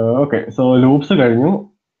 ഓക്കെ, സോ ലൂപ്സ് കഴിഞ്ഞു.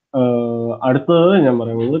 അടുത്തത് ഞാൻ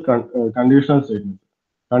പറയുന്നത് കണ്ടീഷണൽ സ്റ്റേറ്റ്മെന്റ്.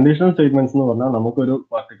 കണ്ടീഷണൽ സ്റ്റേറ്റ്മെന്റ്സ് എന്ന് പറഞ്ഞാൽ നമുക്കൊരു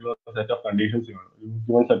പർട്ടിക്കുലർ സെറ്റ് ഓഫ് കണ്ടീഷൻസ് വേണം,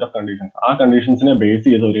 ഗിവൺ സെറ്റ് ഓഫ് കണ്ടീഷൻസ്. ആ കണ്ടീഷൻസിനെ ബേസ്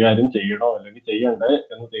ചെയ്ത് ഒരു കാര്യം ചെയ്യണോ അല്ലെങ്കിൽ ചെയ്യണ്ടേ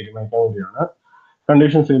എന്ന് തീരുമാനിക്കാൻ വേണ്ടിയാണ്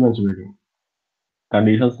കണ്ടീഷൻ സ്റ്റേറ്റ്മെന്റ്സ് ഉപയോഗിക്കുന്നത്.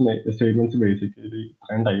 കണ്ടീഷൻ സ്റ്റേറ്റ്മെന്റ്സ് ബേസിക്കലി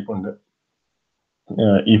രണ്ട് ടൈപ്പ് ഉണ്ട്.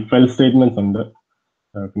 ഇഫ് എൽസ് സ്റ്റേറ്റ്മെന്റ്സ് ഉണ്ട്,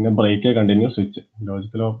 പിന്നെ break, continue, switch.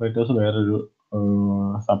 Logical operators വേറൊരു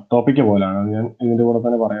സബ് ടോപ്പിക് പോലാണ്. അത് ഞാൻ ഇതിന്റെ കൂടെ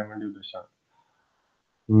തന്നെ പറയാൻ വേണ്ടി ഉദ്ദേശിച്ചാണ്.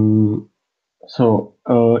 സോ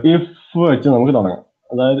ഇഫ് വെച്ച് നമുക്ക് തുടങ്ങാം.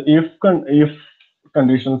 അതായത് ഇഫ്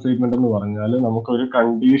കണ്ടീഷൻ സ്റ്റേറ്റ്മെന്റ് എന്ന് പറഞ്ഞാൽ നമുക്കൊരു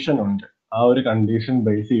കണ്ടീഷൻ ഉണ്ട്. ആ ഒരു കണ്ടീഷൻ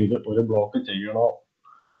ബേസ് ചെയ്ത് ഒരു ബ്ലോക്ക് ചെയ്യണോ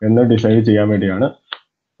എന്ന് ഡിസൈഡ് ചെയ്യാൻ വേണ്ടിയാണ്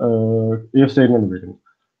ഇഫ് സ്റ്റേറ്റ്മെന്റ് ഉപയോഗിക്കുന്നത്.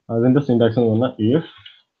 അതിന്റെ സിന്റാക്സ് എന്ന് പറഞ്ഞാൽ ഇഫ്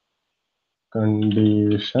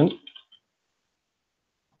കണ്ടീഷൻ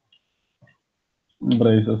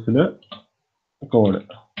ബ്രേസസില് കോഡ്.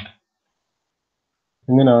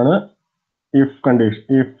 ഇങ്ങനെയാണ് ഇഫ് കണ്ടീഷൻ,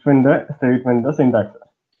 ഇഫിന്റെ സ്റ്റേറ്റ്മെന്റ് സിന്റാക്സ്.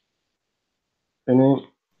 ഇനി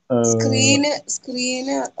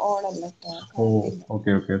സ്ക്രീന് ഓൺ അല്ല.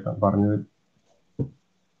 ഓക്കെ പറഞ്ഞത്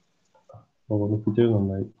ഓർമ്മിപ്പിച്ചത്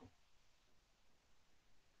നന്നായി.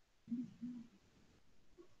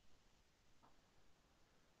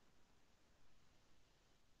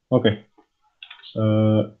 ഓക്കെ,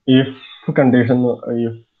 ഇഫ് കണ്ടീഷൻ,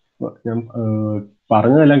 ഇഫ് ഞാൻ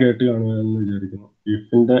പറഞ്ഞതെല്ലാം കേട്ട് കാണുമെന്ന് വിചാരിക്കുന്നു.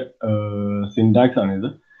 ഇഫിന്റെ സിന്റാക്സ് ആണിത്.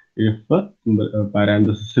 If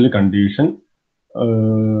പാരാന്തസിസിൽ condition,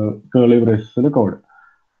 Keli ബ്രേസസിൽ code.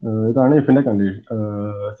 ഇതാണ് ഇഫിന്റെ കണ്ടീഷൻ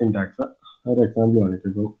സിന്റാക്സ്. ഒരു എക്സാമ്പിൾ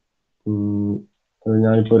കാണിക്കും.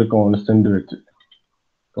 ഞാനിപ്പോ ഒരു കോൺസ്റ്റന്റ് വെച്ച്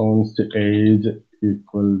കോൺസ്റ്റ് ഏജ്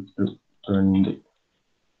ഈക്വൽ ടു 20.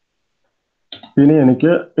 ഇനി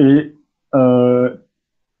എനിക്ക് ഈ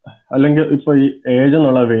അല്ലെങ്കിൽ ഇപ്പൊ ഈ ഏജ്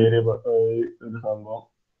എന്നുള്ള വേരിയബിൾ ഒരു സംഭവം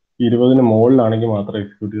 20 മുകളിലാണെങ്കിൽ മാത്രം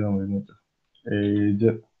എക്സിക്യൂട്ട് ചെയ്താൽ മതി.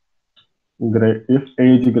 Age if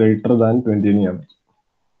age greater than 20 ചെയ്യാൻ പറ്റും.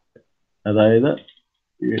 അതായത്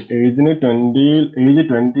ഏജ്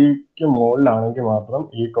 20ക്ക് മുകളിലാണെങ്കിൽ മാത്രം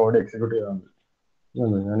ഈ കോഡ് എക്സിക്യൂട്ട് ചെയ്താൽ മതി.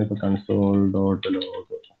 ഞാനിപ്പോ കൺസോൾ ഡോട്ട്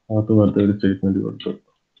ലോഗ് അകത്ത് വെറുതെ ഒരു സ്റ്റേറ്റ്മെന്റ് കൊടുത്തു.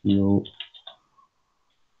 You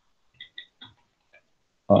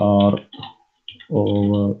are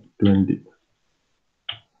over 20.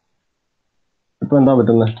 ഇപ്പൊ എന്താ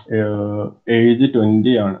പറ്റുന്നത്? ഏജ്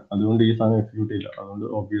 20 ആണ്, അതുകൊണ്ട് ഈ സാധനം എക്സിക്യൂട്ട് ചെയ്യില്ല. അതുകൊണ്ട്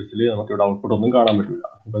ഒബ്വിയസ്ലി നമുക്ക് ഇവിടെ ഔട്ട്പുട്ട് ഒന്നും കാണാൻ പറ്റില്ല.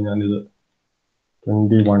 അപ്പൊ ഞാനിത്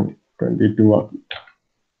 21 22 ആക്കി.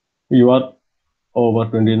 യു ആർ ഓവർ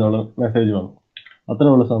 20 എന്നുള്ള മെസ്സേജ് വന്നു.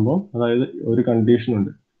 അത്രയുള്ള സംഭവം. അതായത് ഒരു കണ്ടീഷൻ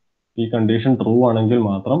ഉണ്ട്, ഈ കണ്ടീഷൻ ട്രൂ ആണെങ്കിൽ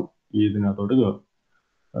മാത്രം ഈ ഇതിനകത്തോട്ട് കയറും.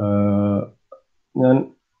 ഞാൻ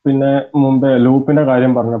പിന്നെ മുമ്പേ ലൂപ്പിന്റെ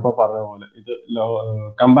കാര്യം പറഞ്ഞപ്പോൾ പറഞ്ഞ പോലെ ഇത്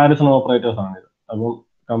കമ്പാരിസൺ ഓപ്പറേറ്റേഴ്സ് ആണ് ഇത്. അപ്പം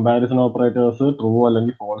കമ്പാരിസൺ ഓപ്പറേറ്റേഴ്സ് ട്രൂ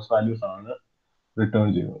അല്ലെങ്കിൽ ഫോൾസ് വാല്യൂസ് ആണ് റിട്ടേൺ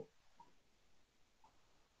ചെയ്യുന്നത്.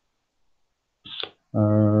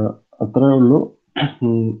 അത്രേ ഉള്ളൂ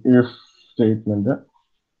ഇഫ് സ്റ്റേറ്റ്മെന്റ്.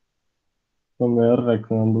 ഇപ്പം വേറൊരു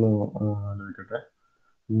എക്സാമ്പിൾ ആലോചിക്കട്ടെ.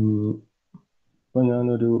 ഇപ്പൊ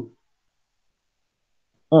ഞാനൊരു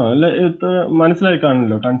അല്ല, ഇത് മനസ്സിലായി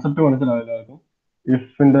കാണുമല്ലോ, കൺസെപ്റ്റ് മനസ്സിലായല്ലോ.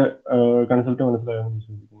 ഇഫിന്റെ കൺസെപ്റ്റ് മനസ്സിലായെന്ന്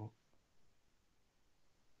വിശ്വസിക്കുന്നു.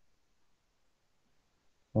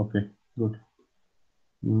 Okay, good.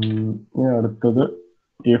 ഇനി അടുത്തത്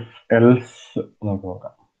ഇഫ് എൽസ് നമുക്ക്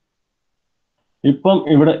നോക്കാം. ഇപ്പം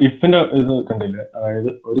ഇവിടെ ഇഫിന്റെ ഇത് കണ്ടില്ലേ, അതായത്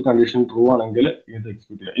ഒരു കണ്ടീഷൻ ട്രൂ ആണെങ്കിൽ ഇത്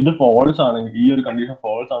എക്സിക്യൂട്ട് ചെയ്യുക, ഇത് ഫോൾസ് ആണെങ്കിൽ ഈ ഒരു കണ്ടീഷൻ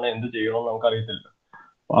ഫോൾസ് ആണ് എന്ത് ചെയ്യണമെന്ന് നമുക്ക് അറിയത്തില്ല.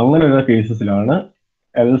 അങ്ങനെയുള്ള കേസസിലാണ്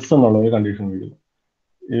എൽസ് എന്നുള്ള ഒരു കണ്ടീഷൻ ഉപയോഗിക്കുന്നത്.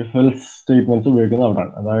 ഇഫ് എൽസ് സ്റ്റേറ്റ്മെന്റ്സ് ഉപയോഗിക്കുന്നത്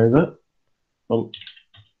അവിടാണ്. അതായത് ഇപ്പം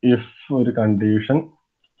ഇഫ് ഒരു കണ്ടീഷൻ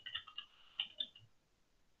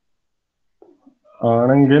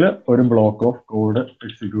ആണെങ്കിൽ ഒരു ബ്ലോക്ക് ഓഫ് കോഡ്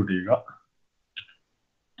എക്സിക്യൂട്ട് ചെയ്യുക,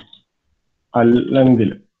 അല്ലെങ്കിൽ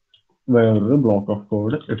വേറൊരു ബ്ലോക്ക് ഓഫ്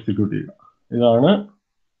കോഡ് എക്സിക്യൂട്ട് ചെയ്യുക. ഇതാണ്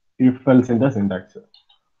ഇഫ് എൽസിന്റെ സിന്റാക്സ്.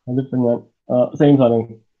 അതിപ്പോ ഞാൻ സെയിം സാധനം,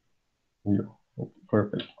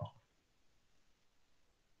 കുഴപ്പമില്ല.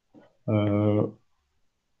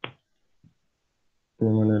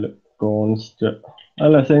 കോൺസ്റ്റ്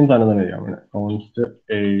അല്ല, സെയിം സാധനം തന്നെ ചെയ്യാം. Const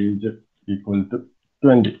age equal to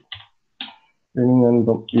 20. ഇനി ഞാൻ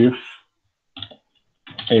ഇപ്പം ഇഫ്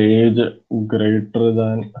ഏജ് ഗ്രേറ്റർ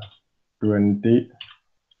ദാൻ 20,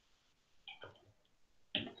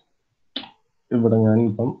 ഇവിടെ ഞാൻ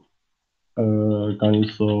ഇപ്പം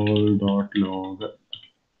console.log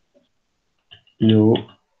you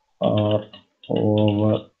are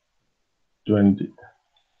over 20.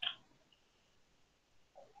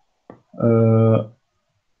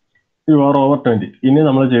 You are over 20. ഇനി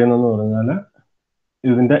നമ്മൾ ചെയ്യുന്നതെന്ന് പറഞ്ഞാൽ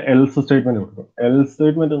ഇതിന്റെ എൽസ് സ്റ്റേറ്റ്മെന്റ് കൊടുക്കും. എൽസ്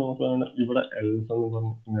സ്റ്റേറ്റ്മെന്റ് നോക്കുകയാണ് ഇവിടെ എൽസ് എന്ന്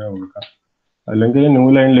പറഞ്ഞ് ഇങ്ങനെ കൊടുക്കാം, അല്ലെങ്കിൽ ന്യൂ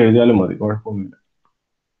ലൈനിൽ എഴുതിയാലും മതി, കുഴപ്പമൊന്നുമില്ല.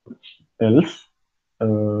 എൽസ്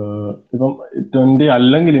ഇപ്പം 20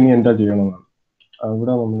 അല്ലെങ്കിൽ ഇനി എന്താ ചെയ്യണമെന്നാണ്.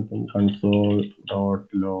 അവിടെ നമ്മളിപ്പം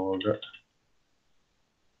console.log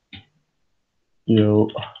you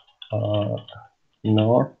are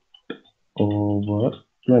not over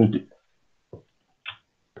 20.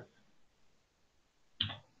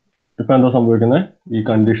 ഇപ്പൊ എന്താ സംഭവിക്കുന്നത്? ഈ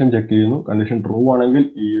കണ്ടീഷൻ ചെക്ക് ചെയ്യുന്നു, കണ്ടീഷൻ ട്രൂ ആണെങ്കിൽ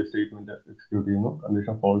ഈ സ്റ്റേറ്റ്മെന്റ് എക്സിക്യൂട്ട് ചെയ്യുന്നു,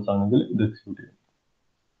 കണ്ടീഷൻ ഫോൾസ് ആണെങ്കിൽ ഇത് എക്സിക്യൂട്ട് ചെയ്യുന്നു.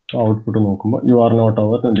 ഔട്ട്പുട്ട് നോക്കുമ്പോൾ you are not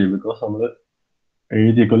over 20, because നമ്മൾ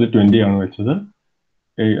ഏജ് ഈക്വൽ 20 ആണ് വെച്ചത്.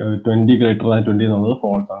 20 ഗ്രേറ്റർ ദാൻ 20 എന്നുള്ളത്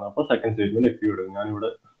ഫോൾസ് ആണ്. അപ്പൊ സെക്കൻഡ് സ്റ്റേറ്റ്മെന്റ് എക്സിക്യൂട്ട് ചെയ്യും. ഞാനിവിടെ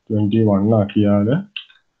 21 ആക്കിയാൽ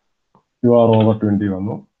യു ആർ ഓവർ 20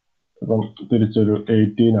 വന്നു. ഇപ്പം തിരിച്ചൊരു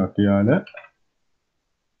 18 ആക്കിയാൽ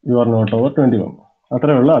യു ആർ നോട്ട് ഓവർ 20 വന്നു.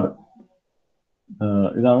 അത്രേ ഉള്ളൂ അത്.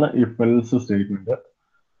 ഇതാണ് ഇഫ് എൽസ് സ്റ്റേറ്റ്മെന്റ്.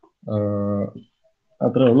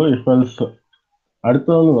 അത്രേ ഉള്ളൂ ഇഫ് എൽസ്.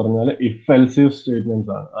 അടുത്തതെന്ന് പറഞ്ഞാൽ ഇഫ് എൽസ്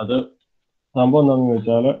സ്റ്റേറ്റ്മെന്റ്സ് ആണ്. അത് സംഭവം എന്താണെന്ന്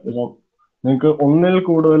വെച്ചാൽ, ഇപ്പം നിങ്ങൾക്ക് ഒന്നിൽ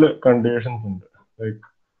കൂടുതൽ കണ്ടീഷൻസ് ഉണ്ട്. ലൈക്ക്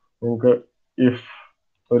നിങ്ങൾക്ക് ഇഫ്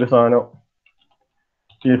ഒരു സാധനം,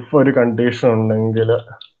 ഇഫ് ഒരു കണ്ടീഷൻ ഉണ്ടെങ്കിൽ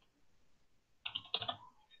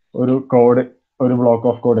ഒരു കോഡ്, ഒരു ബ്ലോക്ക്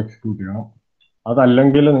ഓഫ് കോഡ് എക്സിക്യൂട്ട് ചെയ്യണം.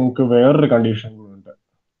 അതല്ലെങ്കിൽ നിങ്ങൾക്ക് വേറൊരു കണ്ടീഷൻ കൂടെ ഉണ്ട്,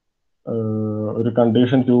 ഒരു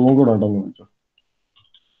കണ്ടീഷൻ 2 കൂടെ ഉണ്ടെന്ന് വെച്ചു.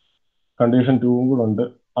 കണ്ടീഷൻ 2 കൂടെ ഉണ്ട്,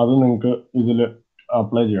 അത് നിങ്ങൾക്ക് ഇതിൽ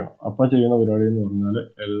അപ്ലൈ ചെയ്യണം. അപ്പൊ ചെയ്യുന്ന പരിപാടി എന്ന് പറഞ്ഞാൽ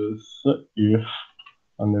എൽസ് ഇഫ്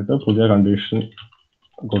എന്നിട്ട് പുതിയ കണ്ടീഷൻ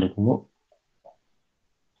കൊടുക്കുന്നു,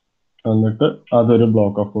 എന്നിട്ട് അതൊരു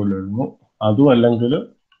ബ്ലോക്ക് ഓഫ് കോഡ് എഴുതുന്നു. അതും അല്ലെങ്കിൽ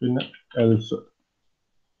പിന്നെ എൽസ്.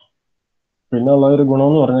 പിന്നെ ഉള്ള ഒരു ഗുണം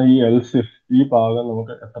എന്ന് പറഞ്ഞാൽ ഈ എൽസ് ഇഫ് ഈ ഭാഗം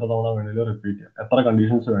നമുക്ക് എത്ര തവണ വേണേലും റിപ്പീറ്റ് ചെയ്യാം, എത്ര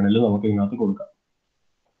കണ്ടീഷൻസ് വേണേലും നമുക്ക് ഇതിനകത്ത് കൊടുക്കാം,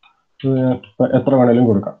 എത്ര വേണേലും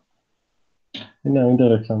കൊടുക്കാം. പിന്നെ അതിന്റെ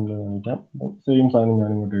ഒരു എക്സാമ്പിൾ കാണിക്കാം. സെയിം സാധനം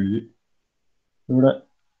ഞാൻ ഇങ്ങോട്ട് എഴുതി. ഇവിടെ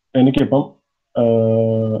എനിക്കിപ്പം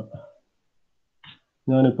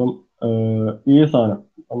ഞാനിപ്പം ഈ സാധനം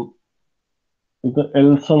ഇത്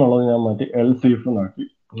എൽസ് എന്നുള്ളത് ഞാൻ മാറ്റി എൽസ് ഇഫ് എന്നാക്കി.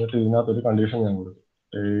 എന്നിട്ട് ഇതിനകത്തൊരു കണ്ടീഷൻ ഞാൻ കൊടുത്തു,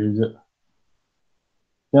 ഏജ്.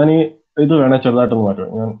 ഞാൻ ഈ ഇത് വേണേൽ ചെറുതായിട്ടൊന്ന് മാറ്റും.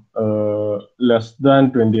 ഞാൻ ലെസ് ദാൻ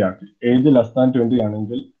 20 ആക്കി. ഏജ് ലെസ് ദാൻ 20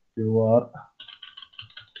 ആണെങ്കിൽ യു ആർ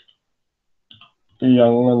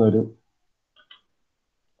യങ് എന്നൊരു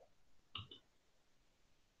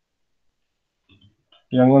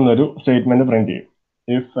യങ് എന്നൊരു സ്റ്റേറ്റ്മെന്റ് പ്രിന്റ് ചെയ്യും.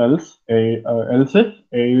 If else if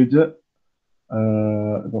age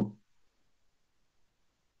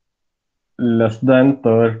less than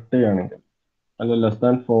 30 ആണെങ്കിൽ അല്ല ലെസ്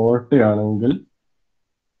ദാൻ 40 ആണെങ്കിൽ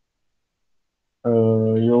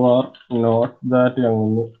you are not that young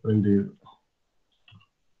എന്ന് പ്രിന്റ് ചെയ്തു.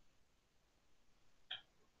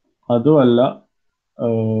 അതുമല്ല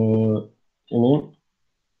ഇനി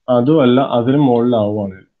അതുമല്ല അതിന്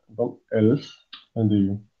മുകളിലാവുകയാണെങ്കിൽ അപ്പം എൽസ് എന്ത്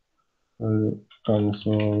ചെയ്യും,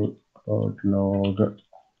 console log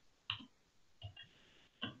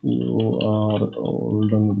you are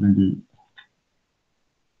old എന്ന് പ്രിന്റ് ചെയ്യും.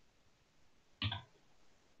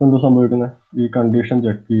 എന്താ സംഭവിക്കുന്നത്? ഈ കണ്ടീഷൻ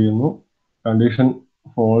ചെക്ക് ചെയ്യുന്നു, കണ്ടീഷൻ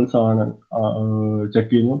ഫോൾസ് ആണ് ചെക്ക്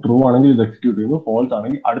ചെയ്യുന്നു, ട്രൂ ആണെങ്കിൽ ഇത് എക്സിക്യൂട്ട് ചെയ്യുന്നു, ഫോൾസ്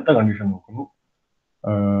ആണെങ്കിൽ അടുത്ത കണ്ടീഷൻ നോക്കുന്നു,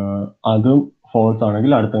 അതും ഫോൾസ്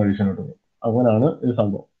ആണെങ്കിൽ അടുത്ത കണ്ടീഷൻ ഇടുന്നു. അങ്ങനെയാണ് ഈ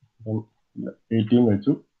സംഭവം. അപ്പം 18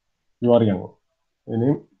 വെച്ചു, യു ആർ യങ്.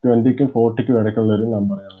 ഇനിയും 20ക്കും 40ക്കും ഇടയ്ക്കുള്ള ഒരു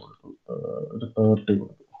നമ്പർ ഞാൻ കൊടുത്തു, ഒരു 30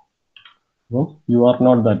 കൊടുത്തു. അപ്പം you are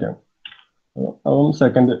not that young. അപ്പം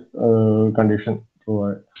സെക്കൻഡ് കണ്ടീഷൻ ട്രൂ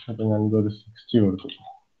ആയി. അപ്പം ഞാനിതൊരു 60 കൊടുത്തു,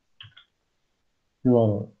 യു ആർ.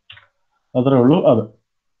 അത്രേ ഉള്ളൂ.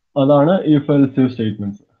 അതാണ് ഇഫ് എൽസ്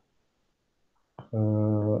സ്റ്റേറ്റ്മെന്റ്സ്.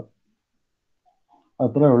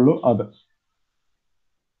 അത്രേ ഉള്ളൂ.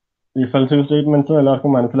 ഇഫ് എൽസ് സ്റ്റേറ്റ്മെന്റ്സ്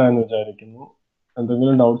എല്ലാവർക്കും മനസ്സിലായെന്ന് വിചാരിക്കുന്നു.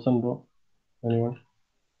 എന്തെങ്കിലും ഡൗട്ട്സ് ഉണ്ടോ? എനിവൺ?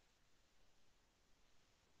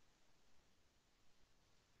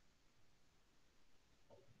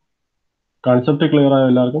 കൺസെപ്റ്റ് ക്ലിയർ ആയോ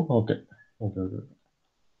എല്ലാവർക്കും? ഓക്കെ.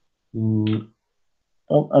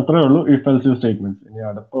 അത്രേ ഉള്ളൂ ഇഫ് എൽസ് സ്റ്റേറ്റ്മെന്റ്സ്. ഇനി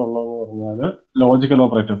അടുത്തുള്ളതെന്ന് പറഞ്ഞാൽ ലോജിക്കൽ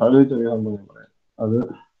ഓപ്പറേറ്റേഴ്സ്. അത് ചെറിയ സംഭവം ഞാൻ പറയാം. അത്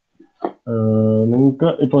നിങ്ങൾക്ക്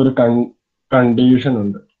ഇപ്പൊ ഒരു കണ്ടീഷൻ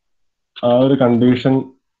ഉണ്ട്. ആ ഒരു കണ്ടീഷൻ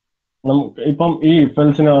നമുക്ക് ഇപ്പം ഈ ഇഫ്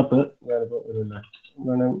എൽസിനകത്ത് ഞാനിപ്പോ ഒരു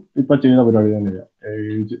ഇപ്പൊ ചെയ്ത പരിപാടി ഞാൻ ചെയ്യാം.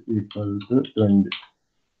 Age equals 20.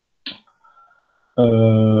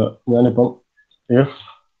 ഞാനിപ്പം ഇഫ്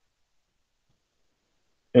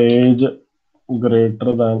ഏജ് ഗ്രേറ്റർ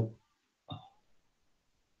ദാൻ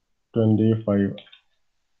 25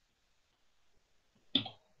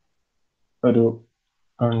 ഒരു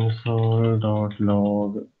കൺസോൾ ഡോട്ട്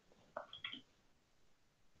ലോഗ്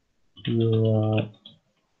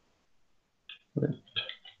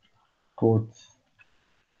കോഡ്സ്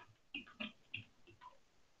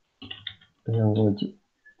വെച്ചു,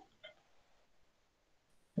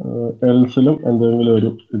 എൽസിലും എന്തെങ്കിലും ഒരു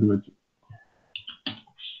ഇത് വെച്ചു,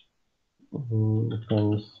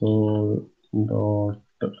 console dot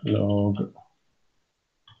log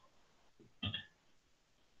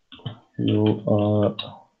you are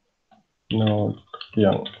not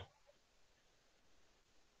young.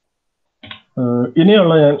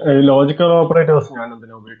 ഇനിയുള്ള ഞാൻ ലോജിക്കൽ ഓപ്പറേറ്റേഴ്സ് ഞാൻ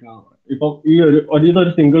എന്തിനാ ഉപയോഗിക്കുന്നത്? ഇപ്പം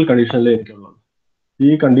ഇതൊരു സിംഗിൾ കണ്ടീഷനിലേ എനിക്കുള്ളത്. ഈ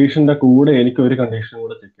കണ്ടീഷന്റെ കൂടെ എനിക്ക് ഒരു കണ്ടീഷൻ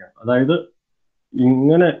കൂടെ ചെക്ക് ചെയ്യണം. അതായത്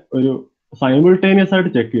ഇങ്ങനെ ഒരു സൈമിൾട്ടേനിയസ്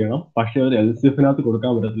ആയിട്ട് ചെക്ക് ചെയ്യണം, പക്ഷെ ഒരു എൽസിഫിനകത്ത്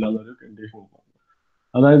കൊടുക്കാൻ പറ്റത്തില്ല എന്നൊരു കണ്ടീഷൻ.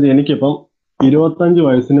 അതായത് എനിക്കിപ്പം 25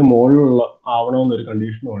 വയസ്സിന് മുകളിലുള്ള ആവണമെന്നൊരു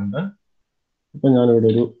കണ്ടീഷനും ഉണ്ട്. ഇപ്പൊ ഞാനിവിടെ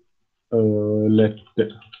ഒരു let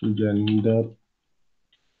gender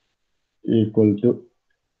equal to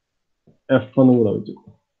F എന്നും കൂടെ വെച്ചു.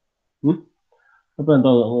 അപ്പൊ എന്താ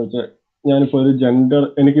വെച്ചാൽ ഞാനിപ്പോ ഒരു ജെൻഡർ,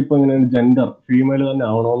 എനിക്കിപ്പോ ഇങ്ങനെ ജെൻഡർ ഫീമെയിൽ തന്നെ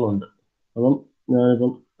ആവണമെന്നുണ്ട്. അപ്പം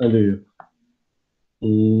ഞാനിപ്പം എന്ത് ചെയ്യും,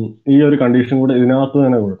 ഈ ഒരു കണ്ടീഷൻ കൂടെ ഇതിനകത്ത്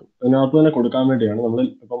തന്നെ കൊടുക്കും. ഇതിനകത്ത് തന്നെ കൊടുക്കാൻ വേണ്ടിയാണ് നമ്മൾ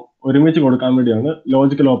ഇപ്പം ഒരുമിച്ച് കൊടുക്കാൻ വേണ്ടിയാണ്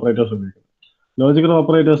ലോജിക്കൽ ഓപ്പറേറ്റേഴ്സ് ഉപയോഗിക്കുന്നത്. ലോജിക്കൽ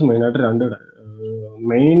ഓപ്പറേറ്റേഴ്സ് മെയിൻ ആയിട്ടുള്ളത്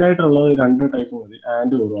 2 ടൈപ്പ് മതി.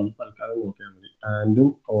 ആൻഡ് ഓറും തൽക്കാലം നോക്കിയാൽ മതി. ആൻഡും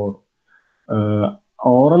ഓറും.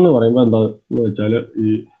 ഓർ എന്ന് പറയുമ്പോൾ എന്താന്ന് വെച്ചാൽ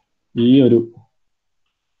ഈ ഒരു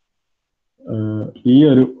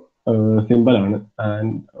സിമ്പിളാണ്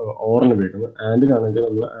ഓറിന് ഉപയോഗിക്കുന്നത്. ആൻഡിനാണെങ്കിൽ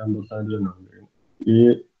നമ്മൾ ആംബർസാൻഡ് തന്നെയാണ്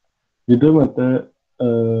ഉപയോഗിക്കുന്നത്. ഇത് മറ്റേ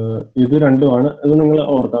ഇത് രണ്ടുമാണ്. ഇത് നിങ്ങൾ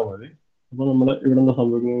ഓർത്താൽ മതി. അപ്പൊ നമ്മൾ ഇവിടെ എന്താ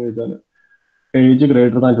സംഭവിക്കുന്നത് വെച്ചാൽ age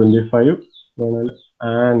greater than 25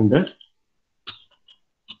 and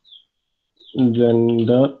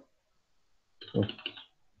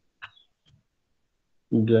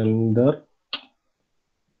gender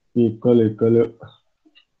equal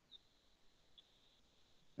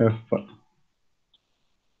F.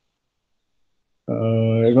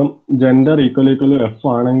 ഇപ്പം ജെൻഡർ ഈക്വൽ എഫ്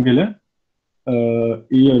ആണെങ്കിൽ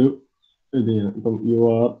ഈ ഒരു ഇത് ചെയ്യണം. ഇപ്പം യു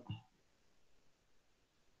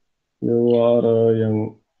ആർ യങ്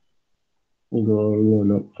ഗേൾ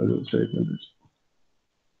മൂലം ഒരു സ്റ്റേറ്റ്മെന്റ്.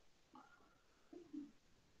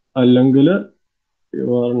 അല്ലെങ്കിൽ you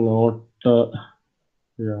are not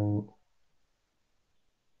young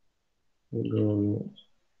girl.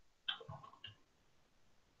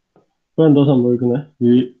 ഇപ്പൊ എന്താ സംഭവിക്കുന്നത്?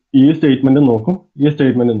 ഈ ഈ സ്റ്റേറ്റ്മെന്റ് നോക്കും, ഈ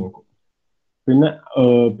സ്റ്റേറ്റ്മെന്റ് നോക്കും.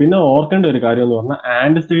 പിന്നെ ഓർക്കേണ്ട ഒരു കാര്യം എന്ന് പറഞ്ഞാൽ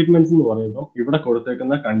ആൻഡ് സ്റ്റേറ്റ്മെന്റ്സ് എന്ന് പറയുമ്പോൾ ഇവിടെ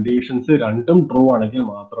കൊടുത്തേക്കുന്ന കണ്ടീഷൻസ് രണ്ടും ട്രൂ ആണെങ്കിൽ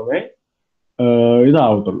മാത്രമേ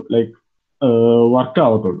ഇതാവത്തുള്ളൂ, ലൈക്ക് വർക്ക്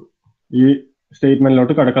ആവത്തുള്ളൂ, ഈ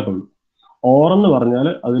സ്റ്റേറ്റ്മെന്റിലോട്ട് കിടക്കത്തുള്ളൂ. ഓർ എന്ന് പറഞ്ഞാൽ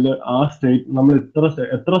അതിൽ ആ നമ്മൾ എത്ര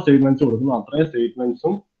സ്റ്റേറ്റ്മെന്റ്സ് കൊടുക്കുന്നു അത്രയും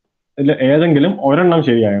സ്റ്റേറ്റ്മെന്റ്സും ഇതിൽ ഏതെങ്കിലും ഒരെണ്ണം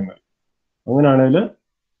ശരിയായാൽ മതി. അങ്ങനെയാണെങ്കിൽ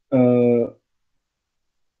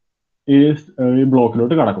ഈ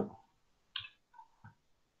ബ്ലോക്കിലോട്ട് കടക്കും.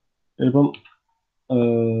 ഇപ്പം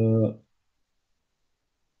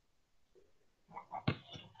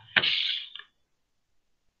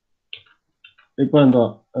ഇപ്പൊ എന്താ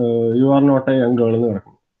you are not A young girl എന്ന്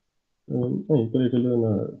കിടക്കും.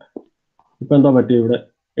 ഇപ്പൊ എന്താ പറ്റിയ ഇവിടെ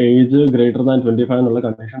ഏജ് ഗ്രേറ്റർ ദാൻ 25 എന്നുള്ള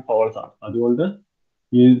കണ്ടീഷൻ ഫോൾസ് ആണ്. അതുകൊണ്ട്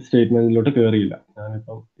ഈ സ്റ്റേറ്റ്മെന്റിലോട്ട് കയറിയില്ല.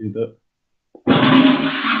 ഞാനിപ്പം ഇത്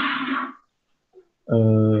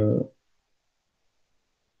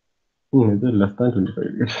ഇത് ലെസ് ദാൻ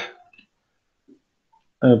 25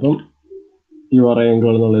 അപ്പം you are A young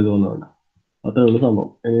girl എന്നുള്ള ഇത് വന്നതാണ്. അത്രേ ഉള്ളൂ സംഭവം.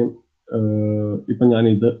 ഇനിയും ഇപ്പൊ ഞാൻ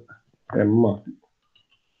ഇത്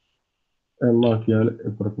എം ആക്കിയാൽ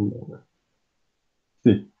ഇപ്പുറത്തുണ്ടാവുന്നത്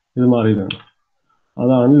ഇത് മാറിയതാണ്.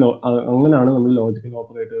 അങ്ങനെയാണ് നമ്മൾ ലോജിക്കൽ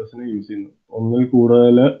ഓപ്പറേറ്റേഴ്സിനെ യൂസ് ചെയ്യുന്നത്. ഒന്നിൽ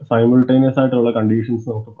കൂടുതൽ സൈമിൾട്ടേനിയസ് ആയിട്ടുള്ള കണ്ടീഷൻസ്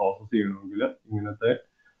നമുക്ക് പ്രോസസ് ചെയ്യണമെങ്കിൽ ഇങ്ങനത്തെ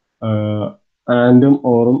ആൻഡും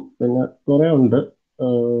ഓറും പിന്നെ കുറെ ഉണ്ട്.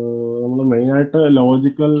 നമ്മൾ മെയിനായിട്ട്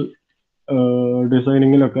ലോജിക്കൽ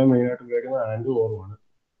ഡിസൈനിങ്ങിലൊക്കെ മെയിനായിട്ട് ഉപയോഗിക്കുന്ന ആൻഡും ഓറുമാണ്.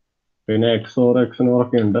 പിന്നെ എക്സോർ എക്സനോർ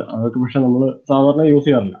ഒക്കെ ഉണ്ട്. അതൊക്കെ പക്ഷെ നമ്മൾ സാധാരണ യൂസ്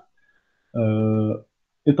ചെയ്യാറില്ല.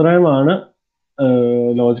 ഇത്രയുമാണ്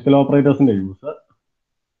ലോജിക്കൽ ഓപ്പറേറ്റേഴ്സിന്റെ യൂസ്.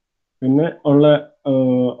 പിന്നെ ഉള്ള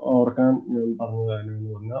ഓർക്കാൻ ഞാൻ പറഞ്ഞ കാര്യം എന്ന്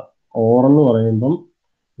പറഞ്ഞാൽ ഓർ എന്ന് പറയുമ്പം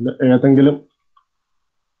ഏതെങ്കിലും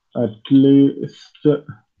അറ്റ്ലീസ്റ്റ്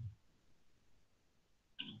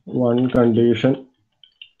വൺ കണ്ടീഷൻ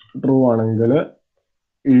ട്രൂ ആണെങ്കിൽ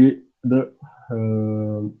ഈ ഇത്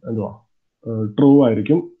എന്തുവാ ട്രൂ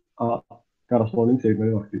ആയിരിക്കും, ആ കറസ്പോണ്ടിങ്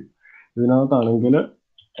സ്റ്റേറ്റ്മെന്റ് വർക്ക് ചെയ്യും. ഇതിനകത്താണെങ്കിൽ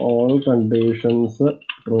ഓൾ കണ്ടീഷൻസ്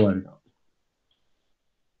ട്രൂ ആയിരിക്കണം.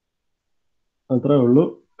 അത്രേ ഉള്ളൂ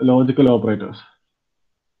logical operators.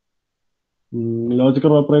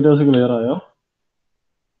 Logical operators clear ആയോ?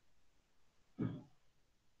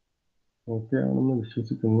 ഓക്കെ ആണെന്ന്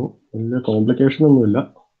വിശ്വസിക്കുന്നു. വലിയ കോംപ്ലിക്കേഷൻ ഒന്നുമില്ല.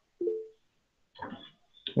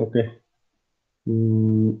 ഓക്കെ,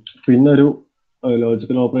 പിന്നൊരു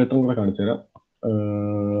ലോജിക്കൽ ഓപ്പറേറ്ററും കൂടെ കാണിച്ചു തരാം.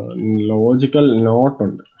 ലോജിക്കൽ നോട്ട്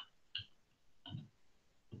ഉണ്ട്.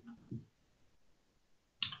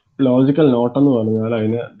 ലോജിക്കൽ നോട്ട് എന്ന് പറഞ്ഞാൽ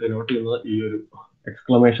അതിനെ ഡെനോട്ട് ചെയ്യുന്നത് ഈ ഒരു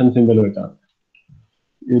എക്സ്ക്ലമേഷൻ സിമ്പൽ വെച്ചാണ്.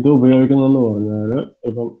 ഇത് ഉപയോഗിക്കുന്നതെന്ന് പറഞ്ഞാൽ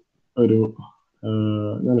ഇപ്പം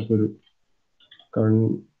ഞാനിപ്പോ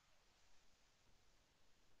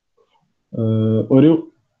ഒരു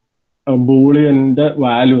ബൂളിയന്റെ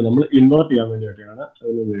വാല്യൂ നമ്മൾ ഇൻവേർട്ട് ചെയ്യാൻ വേണ്ടിയിട്ടാണ്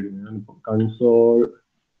അതിന് ഉപയോഗിക്കുന്നത്. ഞാനിപ്പോ കൺസോൾ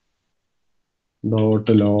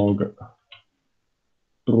ഡോട്ട് ലോഗ്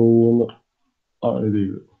ട്രൂ എന്ന് ഇത്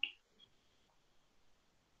ചെയ്തു.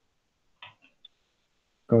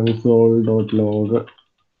 കൺസോൾ ഡോട്ട് ലോഗ്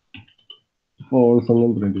ഫോൾസ്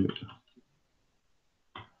എന്നും പ്രിന്റ് ചെയ്തു.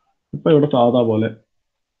 ഇപ്പൊ ഇവിടെ സാധാ പോലെ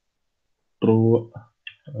true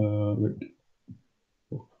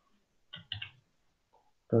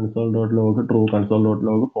console dot log true, console dot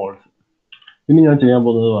log false. ഇനി ഞാൻ ചെയ്യാൻ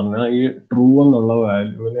പോകുന്നത് പറഞ്ഞാൽ ഈ ട്രൂ എന്നുള്ള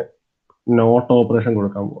വാല്യൂവിന് നോട്ട് ഓപ്പറേഷൻ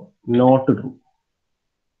കൊടുക്കാൻ പോകും. നോട്ട് ട്രൂ,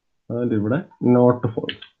 അതായത് ഇവിടെ നോട്ട്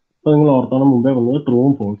ഫോൾസ്. ഇപ്പൊ നിങ്ങൾ ഓർത്തോണം മുമ്പേ വന്നത്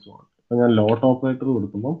ട്രൂവും ഫോൾസും ആണ്. അപ്പൊ ഞാൻ ലോട്ട് ഓപ്പറേറ്റർ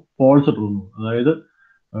കൊടുക്കുമ്പോൾ ഫോൾസ് ട്രൂ, അതായത്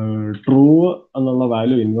ട്രൂ എന്നുള്ള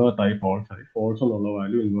വാല്യൂ ഇൻവേർട്ട് ആയി ഫോൾസ് ആയി, ഫോൾസ് എന്നുള്ള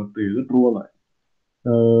വാല്യൂ ഇൻവേർട്ട് ചെയ്ത് ട്രൂ എന്നായി.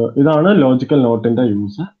 ഇതാണ് ലോജിക്കൽ നോട്ടിന്റെ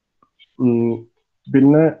യൂസ്.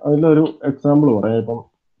 പിന്നെ അതിലൊരു എക്സാമ്പിൾ പറയാം.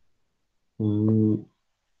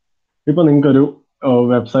 ഇപ്പൊ നിങ്ങൾക്കൊരു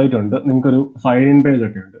വെബ്സൈറ്റ് ഉണ്ട്, നിങ്ങൾക്കൊരു സൈൻ ഇൻ പേജ്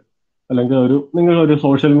ഒക്കെ ഉണ്ട്, അല്ലെങ്കിൽ നിങ്ങളൊരു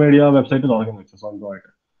സോഷ്യൽ മീഡിയ വെബ്സൈറ്റ് തുടങ്ങുന്നു വെച്ചു സ്വന്തമായിട്ട്.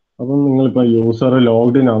 അപ്പം നിങ്ങളിപ്പോ യൂസർ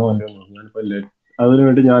ലോഗ്ഡ് ഇൻ ആണോ അല്ലയോ എന്ന് ഞാനിപ്പോ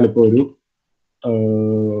അതിനുവേണ്ടി ഞാനിപ്പോ ഒരു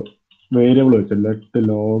വേരിയബിൾ വെച്ചു let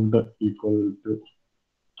logged equal to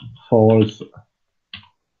false.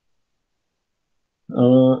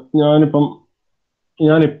 ഞാനിപ്പോ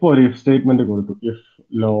ഒരു ഇഫ് സ്റ്റേറ്റ്മെന്റ് കൊടുത്തു, ഇഫ്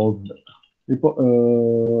ലോഗ്ഡ്. ഇപ്പൊ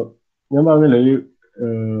ഞാൻ പറഞ്ഞില്ലേ ഈ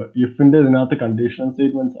ഇഫിന്റെ ഇതിനകത്ത് കണ്ടീഷണൽ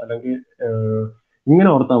സ്റ്റേറ്റ്മെന്റ്സ്, അല്ലെങ്കിൽ ഇങ്ങനെ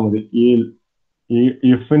ഓർത്താൽ മതി, ഈ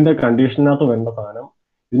ഇഫിന്റെ കണ്ടീഷനകത്ത് വേണ്ട സാധനം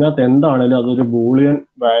ഇതിനകത്ത് എന്താണേലും അതൊരു ബൂളിയൻ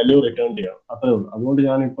വാല്യൂ റിട്ടേൺ ചെയ്യണം, അത്രേ ഉള്ളൂ. അതുകൊണ്ട്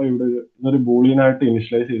ഞാനിപ്പോ ഇവിടെ ഇതൊരു ബൂളിയനായിട്ട്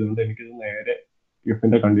ഇനിഷ്യലൈസ് ചെയ്തുകൊണ്ട് എനിക്കിത് നേരെ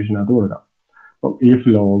ഇഫിന്റെ കണ്ടീഷനകത്ത് കൊടുക്കാം. അപ്പം ഇഫ്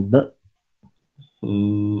ലോഗ്ഡ്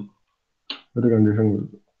ഒരു കണ്ടീഷൻ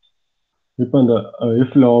കൊടുത്തു. ഇപ്പൊ എന്താ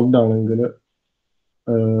ഇഫ് ലോഗ്ഡ് ആണെങ്കിൽ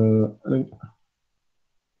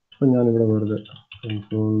അപ്പൊ ഞാനിവിടെ വെറുതെ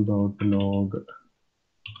console.log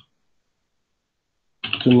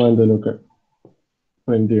ചുമ്മാ എന്തെങ്കിലുമൊക്കെ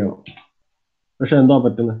പ്രിന്റ് ചെയ്യണം. പക്ഷെ എന്താ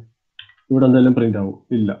പറ്റുന്നത്? ഇവിടെ എന്തെങ്കിലും പ്രിന്റ് ആവും?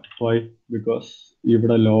 ഇല്ല. വൈ? ബിക്കോസ്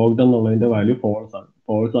ഇവിടെ ലോഗ്ഡ് എന്നുള്ളതിന്റെ വാല്യൂ ഫോൾസ് ആണ്.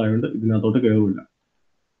 ഫോൾസ് ആയതുകൊണ്ട് ഇതിനകത്തോട്ട് കയറില്ല.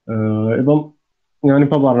 ഇപ്പം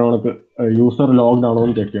ഞാനിപ്പോ പറഞ്ഞ കണക്ക് യൂസർ ലോഗ്ഡ് ആണോ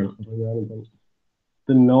എന്ന് ചെക്ക് ചെയ്യണം. അപ്പൊ ഞാനിപ്പം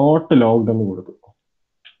ഇത് നോട്ട് ലോഗ്ഡ് എന്ന് കൊടുത്തു.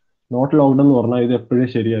 നോട്ട് ലോഗ്ഡ് എന്ന് പറഞ്ഞാൽ ഇത് എപ്പോഴും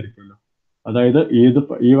ശരിയായിരിക്കുമല്ലോ. അതായത്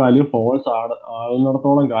ഈ വാല്യൂ ഫോൾസ്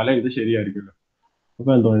ആകുന്നിടത്തോളം കാലം ഇത് ശരിയായിരിക്കുമല്ലോ.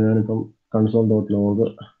 അപ്പൊ എന്തോ ഞാനിപ്പം console.log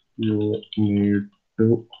you need to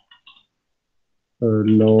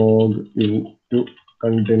log into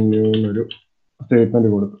continue എന്നൊരു സ്റ്റേറ്റ്മെന്റ്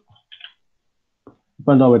കൊടുത്തു. ഇപ്പൊ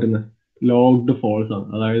എന്താ പറ്റുന്നത്? ലോഗ്ഡ് ഫോൾസ് ആണ്,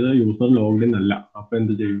 അതായത് യൂസർ ലോഗ്ഡ് ഇൻ അല്ല. അപ്പൊ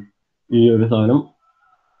എന്ത് ചെയ്യും? ഈ ഒരു സാധനം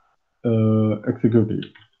എക്സിക്യൂട്ട് ചെയ്യും.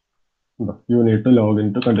 You need to log in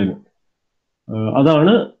to continue.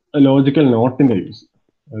 അതാണ് ലോജിക്കൽ നോട്ടിന്റെ യൂസ്.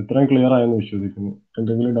 ഇത്രയും ക്ലിയർ ആയെന്ന് വിശ്വസിക്കുന്നു.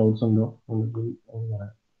 എന്തെങ്കിലും ഡൗട്ട്സ് ഉണ്ടോ?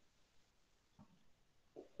 പറയാം.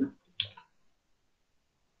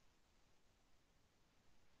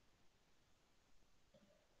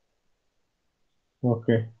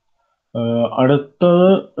 ഓക്കെ. അടുത്തത്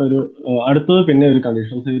പിന്നെ ഒരു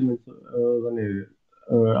കണ്ടീഷൻ സ്റ്റേറ്റ്മെന്റ്സ് തന്നെ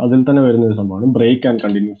അതിൽ തന്നെ വരുന്ന ഒരു സംഭവമാണ് ബ്രേക്ക് ആൻഡ്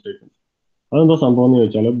കണ്ടിന്യൂ സ്റ്റേറ്റ്മെന്റ്. അതെന്തോ സംഭവം എന്ന്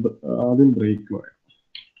ചോദിച്ചാൽ ആദ്യം ബ്രേക്ക് പറയാം.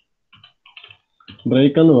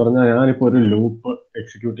 ബ്രേക്ക് എന്ന് പറഞ്ഞാൽ ഞാനിപ്പോൾ ഒരു ലൂപ്പ്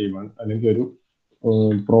എക്സിക്യൂട്ട് ചെയ്യുവാണ്, അല്ലെങ്കിൽ ഒരു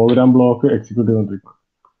പ്രോഗ്രാം ബ്ലോക്ക് എക്സിക്യൂട്ട് ചെയ്തുകൊണ്ടിരിക്കുകയാണ്.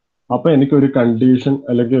 അപ്പൊ എനിക്കൊരു കണ്ടീഷൻ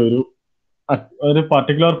അല്ലെങ്കിൽ ഒരു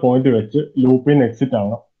പർട്ടിക്കുലർ പോയിന്റ് വെച്ച് ലൂപ്പിൽ നിന്ന് എക്സിറ്റ്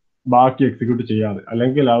ആവണം, ബാക്കി എക്സിക്യൂട്ട് ചെയ്യാതെ.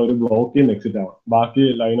 അല്ലെങ്കിൽ ആ ഒരു ബ്ലോക്കിൽ നിന്ന് എക്സിറ്റ് ആവണം, ബാക്കി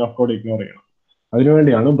ലൈൻ ഓഫ് കോഡ് ഇഗ്നോർ ചെയ്യണം.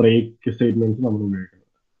 അതിനുവേണ്ടിയാണ് ബ്രേക്ക് സ്റ്റേറ്റ്മെന്റ്സ് നമ്മൾ ഉപയോഗിക്കുന്നത്.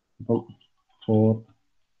 അപ്പം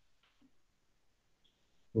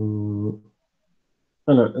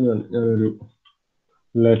ഞാനൊരു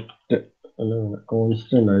ലെറ്റ്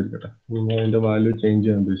കോൺസ്റ്റന്റ് ആയിരിക്കട്ടെ, അതിന്റെ വാല്യൂ ചേഞ്ച്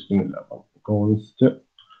ചെയ്യാൻ ഉദ്ദേശിക്കുന്നില്ല. അപ്പം കോൺസ്റ്റ്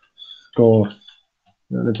സ്കോർ.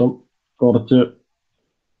 ഞാനിപ്പം കുറച്ച്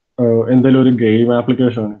എന്തെങ്കിലും ഒരു ഗെയിം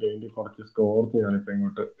ആപ്ലിക്കേഷൻ ആണ്, ഗെയിമിൽ കുറച്ച് സ്കോർസ് ഞാനിപ്പോൾ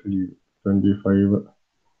ഇങ്ങോട്ട് 25,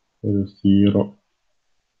 ഒരു 0,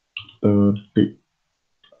 30,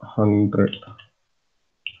 100,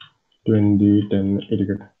 20, 10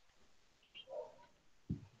 ഇരിക്കട്ടെ.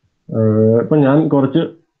 ഇപ്പൊ ഞാൻ കുറച്ച്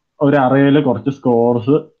ഒരു അറേയിൽ കുറച്ച്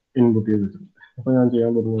സ്കോർസ് ഇൻപുട്ട് ചെയ്ത് വെച്ചിട്ടുണ്ട്. അപ്പൊ ഞാൻ ചെയ്യാൻ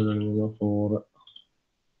പറ്റുന്നത് four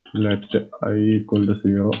let i equal to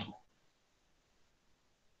 0,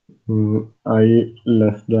 i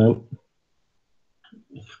less than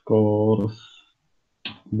scores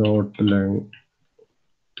dot length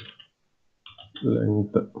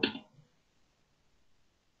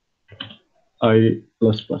i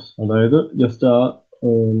plus plus. അതായത് ജസ്റ്റ് ആ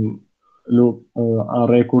ലൂപ്പ്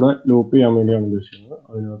അറേ കൂടെ ലൂപ്പ് ചെയ്യാൻ വേണ്ടിയാണ് ഉദ്ദേശിക്കുന്നത്.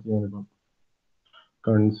 അതിനകത്ത് ഞാനിപ്പം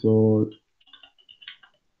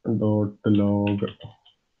console.log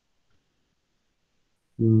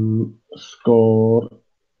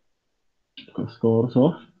scores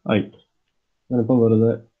of i. ഞാനിപ്പം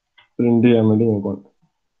വെറുതെ പ്രിന്റ് ചെയ്യാൻ വേണ്ടി നോക്കണം.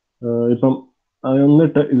 ഇപ്പം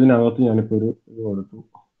എന്നിട്ട് ഇതിനകത്ത് ഞാനിപ്പോ ഒരു ഇത് കൊടുത്തു,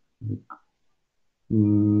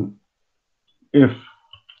 if,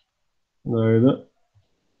 അതായത്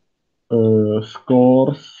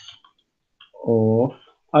സ്കോർസ് ഓഫ്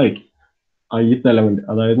ith എലമെന്റ്,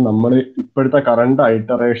 അതായത് നമ്മൾ ഇപ്പോഴത്തെ കറണ്ട്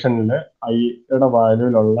ഐറ്ററേഷനിലെ ഐയുടെ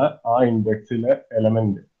വാല്യൂലുള്ള ആ ഇൻഡെക്സിലെ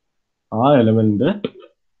എലമെന്റ്, ആ എലമെന്റ്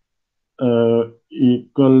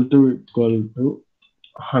ഈക്വൽ ടു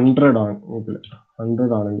 100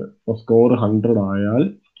 ആണെങ്കിൽ, സ്കോർ 100 ആയാൽ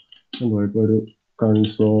ഇപ്പൊ ഒരു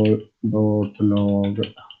console.log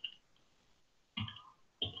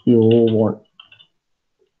u1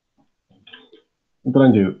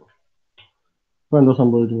 ഇത്രയും ചെയ്തു. ഇപ്പൊ എന്താ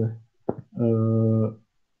സംഭവിക്കുന്നത്?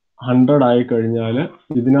 100 ആയി കഴിഞ്ഞാൽ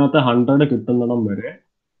ഇതിനകത്ത് 100 കിട്ടുന്നിടം വരെ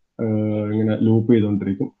ഇങ്ങനെ ലൂപ്പ്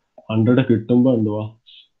ചെയ്തുകൊണ്ടിരിക്കും. 100 കിട്ടുമ്പോൾ എന്തുവാ,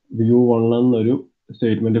 u1 എന്നൊരു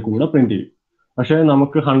സ്റ്റേറ്റ്മെന്റ് കൂടെ പ്രിന്റ് ചെയ്യും. പക്ഷെ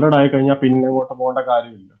നമുക്ക് 100 ആയി കഴിഞ്ഞാൽ പിന്നെ അങ്ങോട്ട് പോകേണ്ട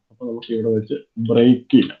കാര്യമില്ല. അപ്പൊ നമുക്ക് ഇവിടെ വെച്ച്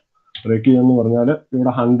ബ്രേക്ക് ചെയ്യാം. ബ്രേക്ക് ചെയ്യാന്ന് പറഞ്ഞാൽ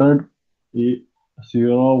ഇവിടെ 100 ഈ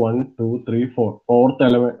 0, 1, 2, 3, 4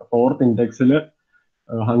 ഫോർത്ത് ഇൻഡെക്സിൽ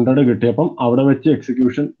 100 കിട്ടിയപ്പം അവിടെ വെച്ച്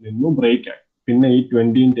എക്സിക്യൂഷൻ നിന്നും ബ്രേക്ക് ആയി. പിന്നെ ഈ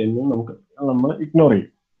 20, 10 നമ്മൾ ഇഗ്നോർ ചെയ്യും.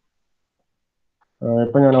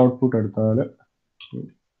 ഇപ്പൊ ഞാൻ ഔട്ട്പുട്ട് എടുത്താൽ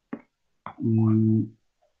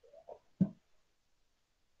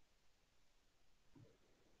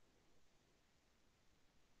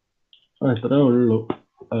ഇത്രേ ഉള്ളൂ.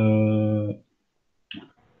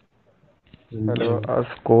 ഹലോ, ആ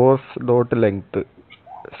scores dot length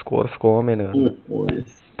scores കോമന്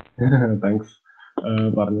thanks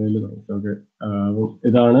പറഞ്ഞതിൽ താങ്ക്സ്. ഓക്കെ,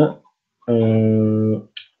 ഇതാണ്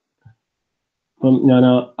ഇപ്പം ഞാൻ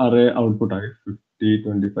അറേ ഔട്ട്പുട്ട് ആയി 50,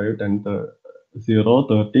 25, 10, 0,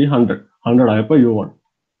 30, 100 ആയപ്പോൾ U1.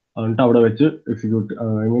 എന്നിട്ട് അവിടെ വെച്ച് എക്സിക്യൂട്ട്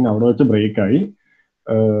അവിടെ വെച്ച് ബ്രേക്ക് ആയി.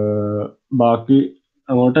 ബാക്കി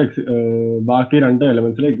അങ്ങോട്ട് ബാക്കി 2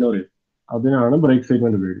 എലമെന്റ്സിൽ ഇഗ്നോർ ചെയ്യും. അതിനാണ് ബ്രേക്ക്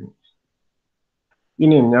സ്റ്റേറ്റ്മെന്റ് ഉപയോഗിക്കുന്നത്.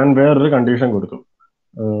 ഇനി ഞാൻ വേറൊരു കണ്ടീഷൻ കൊടുത്തു.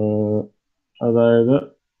 അതായത്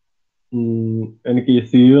എനിക്ക് ഈ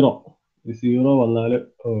സീറോ വന്നാൽ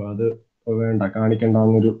അത് വേണ്ട,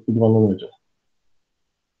 കാണിക്കണ്ടെന്നൊരു ഇത് വന്നെന്ന് വെച്ചു.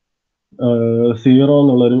 0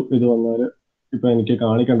 എന്നുള്ളൊരു ഇത് വന്നാൽ ഇപ്പൊ എനിക്ക്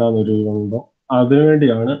കാണിക്കണ്ടെന്നൊരു ഇത് വന്നപ്പോൾ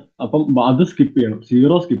അതിനുവേണ്ടിയാണ്. അപ്പം അത് സ്കിപ്പ് ചെയ്യണം,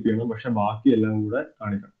 0 സ്കിപ്പ് ചെയ്യണം, പക്ഷെ ബാക്കി എല്ലാം കൂടെ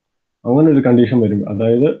കാണിക്കണം. അങ്ങനെ ഒരു കണ്ടീഷൻ വരും.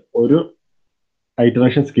 അതായത് ഒരു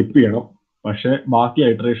ഐറ്ററേഷൻ സ്കിപ്പ് ചെയ്യണം, പക്ഷെ ബാക്കി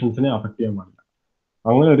ഐറ്ററേഷൻസിനെ അഫക്ട് ചെയ്യാൻ പാടില്ല.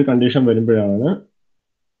 അങ്ങനെ ഒരു കണ്ടീഷൻ വരുമ്പോഴാണ്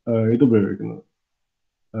ഇത് ഉപയോഗിക്കുന്നത്,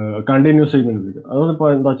 കണ്ടിന്യൂസ് സ്റ്റേറ്റ്മെന്റ് ഉപയോഗിക്കുന്നത്. അതിപ്പോ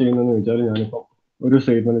എന്താ ചെയ്യുന്നതെന്ന് വെച്ചാൽ, ഞാനിപ്പോ ഒരു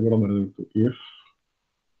സ്റ്റേറ്റ്മെന്റ് കൂടെ വെറുതെ എടുത്തു. If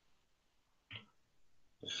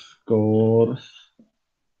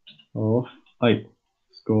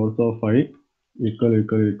scores of I equal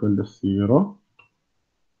to 0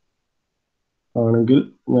 ആണെങ്കിൽ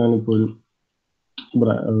ഞാനിപ്പോ ഒരു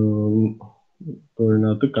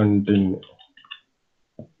ഇതിനകത്ത് കണ്ടിന്യൂ.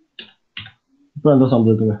 ഇപ്പൊ എന്താ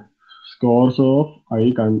സംഭവിക്കുന്നത്? സ്കോർസ് ഓഫ് I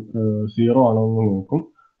 0 ആണോ എന്ന് നോക്കും.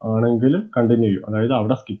 ആണെങ്കിൽ കണ്ടിന്യൂ ചെയ്യും, അതായത്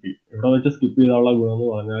അവിടെ സ്കിപ്പ് ചെയ്യും. ഇവിടെ വെച്ച് സ്കിപ്പ് ചെയ്താലുള്ള ഗുണം എന്ന്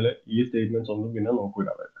പറഞ്ഞാൽ ഈ സ്റ്റേറ്റ്മെന്റ്സ് ഒന്നും പിന്നെ നോക്കൂല.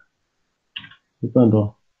 ഇപ്പൊ എന്തോ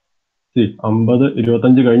 50,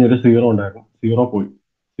 25 കഴിഞ്ഞ് ഒരു 0 ഉണ്ടായിരുന്നു, 0 പോയി.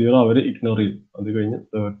 0 അവര് ഇഗ്നോർ ചെയ്യും. അത് കഴിഞ്ഞ്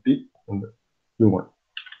 30 ഉണ്ട്, U1.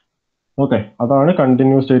 ഓക്കെ, അതാണ്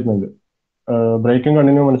കണ്ടിന്യൂ സ്റ്റേറ്റ്മെന്റ്. ബ്രേക്കും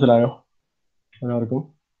കണ്ടിന്യൂ മനസ്സിലായോ എല്ലാവർക്കും?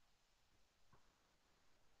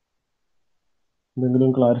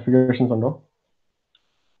 എന്തെങ്കിലും ക്ലാരിഫിക്കേഷൻസ് ഉണ്ടോ?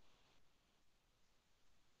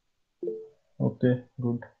 Okay,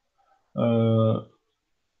 good.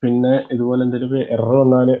 പിന്നെ ഇതുപോലെ എന്തെങ്കിലും എറർ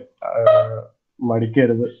വന്നാല്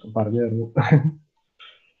മടിക്കരുത്, പറഞ്ഞു തരുന്നു.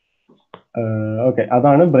 ഓക്കെ,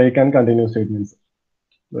 അതാണ് ബ്രേക്ക് ആൻഡ് കണ്ടിന്യൂ സ്റ്റേറ്റ്മെന്റ്സ്.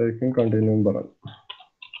 ബ്രേക്കും കണ്ടിന്യൂവും പറഞ്ഞു.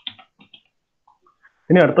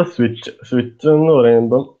 ഇനി അടുത്ത സ്വിച്ച് എന്ന്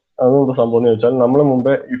പറയുമ്പം അതെന്താ സംഭവം എന്ന് വെച്ചാൽ, നമ്മൾ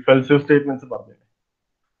മുമ്പേ ഇഫ് എൽസ് സ്റ്റേറ്റ്മെന്റ്സ് പറഞ്ഞു.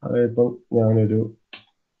 അതായത് ഇപ്പം ഞാനൊരു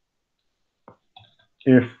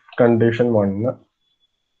ഇഫ് കണ്ടീഷൻ 1,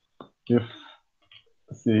 ഇഫ്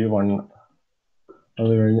C1,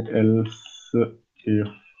 അത് കഴിഞ്ഞ് എൽസ്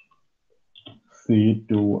ഇഫ്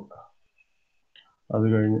C2, അത്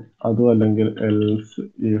കഴിഞ്ഞ് അതും അല്ലെങ്കിൽ എൽസ്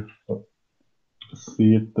ഇഫ്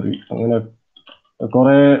C3. അങ്ങനെ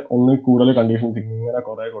കുറെ ഒന്നിൽ കൂടുതൽ കണ്ടീഷൻസ് ഇങ്ങനെ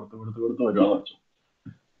കുറെ കൊടുത്ത് വരുവാന്ന് വെച്ചു.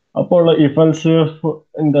 അപ്പോൾ ഇഫ് എൽസ്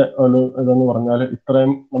ഇഫിന്റെ ഒരു ഇതെന്ന് പറഞ്ഞാൽ,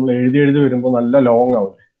 ഇത്രയും നമ്മൾ എഴുതി വരുമ്പോൾ നല്ല ലോങ്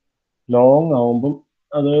ആവും. ലോങ് ആവുമ്പം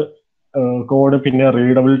അത് കോഡ് പിന്നെ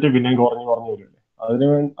റീഡബിലിറ്റി പിന്നെയും കുറഞ്ഞു വരില്ലേ.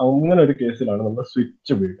 അങ്ങനെ ഒരു കേസിലാണ് നമ്മൾ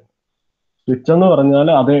സ്വിച്ച് ഉപയോഗിക്കുന്നത്. സ്വിച്ച് എന്ന് പറഞ്ഞാൽ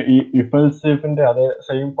അത് ഈ ഇഫ് എൽസ് ഇഫിന്റെ അതേ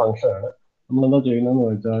സെയിം ഫംഗ്ഷൻ ആണ്. നമ്മളെന്താ ചെയ്യുന്നതെന്ന്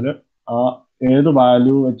വെച്ചാൽ, ആ ഏത്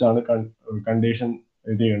വാല്യൂ വെച്ചാണ് കണ്ടീഷൻ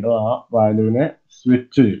ഇത് ചെയ്യേണ്ടത്, ആ വാല്യൂവിനെ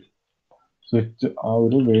സ്വിച്ച് ചെയ്യും. ആ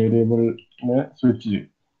ഒരു വേരിയബിളിനെ സ്വിച്ച് ചെയ്യും.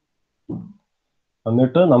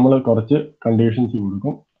 എന്നിട്ട് നമ്മൾ കുറച്ച് കണ്ടീഷൻസ്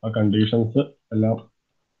കൊടുക്കും. ആ കണ്ടീഷൻസ് എല്ലാം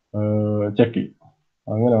ചെക്ക് ചെയ്യും.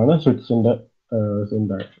 അങ്ങനെയാണ് സ്വിച്ചിന്റെ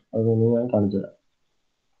സിന്റാക്സ്. അതൊന്ന് ഞാൻ കാണിച്ചു തരാം.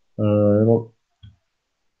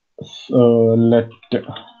 Let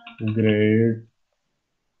grade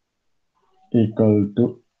equal to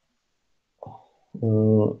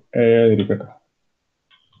A ആയിരിക്കട്ടെ.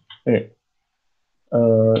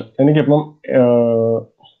 എനിക്കിപ്പം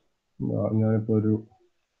ഞാനിപ്പോ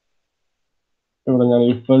ഇവിടെ ഞാൻ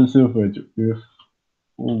ഇഫ് എൽസ് ഇഫ് വെച്ചു. ഇഫ്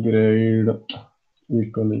ഗ്രേഡ്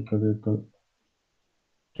ഈക്വൽ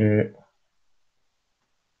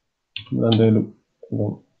എന്തെങ്കിലും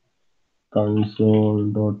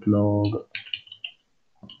console.log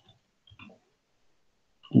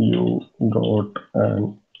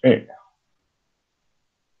u.a.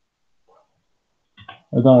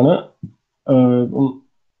 ഇതാണ്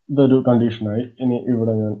ഇതൊരു കണ്ടീഷനായി. ഇനി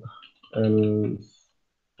ഇവിടെ ഞാൻ else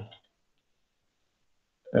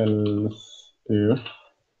if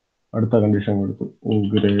അടുത്ത കണ്ടീഷൻ കൊടുത്തു,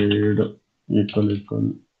 grade equal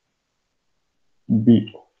b,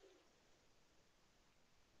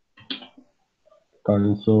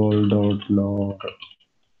 console.log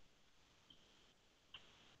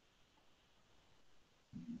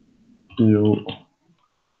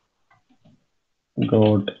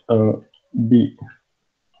u.b.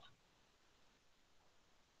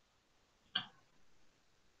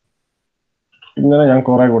 ഇങ്ങനെ ഞാൻ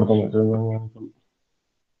കുറെ കൊടുത്തെന്ന് വെച്ചാൽ,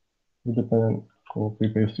 ഇതിപ്പോ ഞാൻ കോപ്പി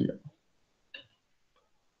പേസ്റ്റ് ചെയ്യാം.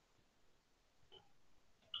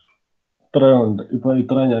 ഇത്രയുണ്ട്. ഇപ്പൊ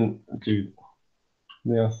ഇത്ര ഞാൻ ചെയ്തു.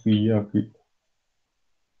 ഞാൻ C ആക്കി,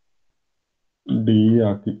 D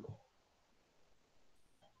ആക്കി,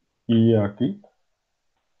 E ആക്കി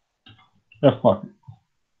F ആക്കി.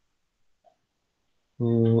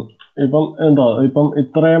 ഇപ്പം എന്താ ഇപ്പം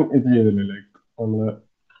ഇത്രയും ഇത് ചെയ്തില്ലേ, ലൈക്ക് നമ്മള്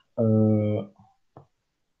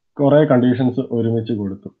കുറെ കണ്ടീഷൻസ് ഒരുമിച്ച്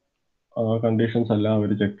കൊടുത്തു. ആ കണ്ടീഷൻസ് എല്ലാം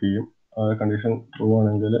അവർ ചെക്ക് ചെയ്യും. ആ കണ്ടീഷൻ ട്രൂ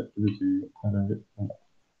ആണെങ്കിൽ ഇത് ചെയ്യും, അല്ലെങ്കിൽ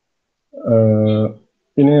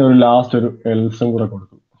പിന്നെ ഒരു ലാസ്റ്റ് ഒരു എൽസും കൂടെ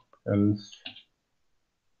കൊടുത്തു. Else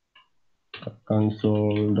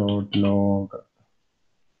console.log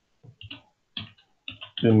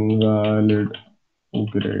invalid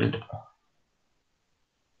grade.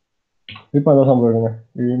 ഇപ്പൊ എന്താ സംഭവിക്കുന്നത്?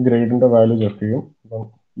 ഈ ഗ്രേഡിന്റെ വാല്യൂ ചെക്ക് ചെയ്യും. ഇപ്പം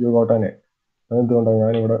യു ഗോട്ട് എൻ എ, അതെന്തുകൊണ്ടാണ്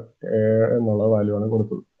ഞാനിവിടെ എ എന്നുള്ള വാല്യൂ ആണ്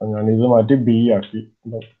കൊടുത്തത്. ഞാൻ ഇത് മാറ്റി ബി ആക്കി.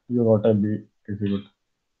 You got A B.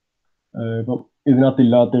 ഇപ്പം ഇതിനകത്ത്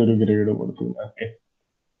ഇല്ലാത്ത ഒരു ഗ്രേഡ് കൊടുത്തു, ഞാൻ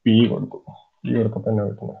പി കൊടുത്തു. പി കൊടുത്തപ്പോൾ തന്നെ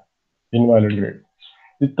കിട്ടുന്നത് ഇൻവാലിഡ് ഗ്രേഡ്.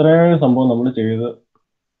 ഇത്രയും സംഭവം നമ്മൾ ചെയ്ത്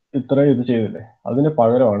ഇത്രയും ഇത് ചെയ്തില്ലേ, അതിന്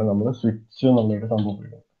പകരമാണ് നമ്മൾ സ്വിച്ച് എന്നുള്ളൊരു സംഭവം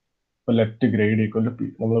ഉപയോഗിക്കുന്നത്. ഇപ്പൊ let grade equal to P,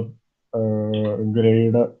 നമ്മൾ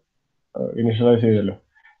ഗ്രേഡ് ഇനിഷ്യലൈസ് ചെയ്തല്ലോ.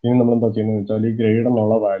 ഇനി നമ്മൾ എന്താ ചെയ്യുന്നത് വെച്ചാൽ ഈ ഗ്രേഡ്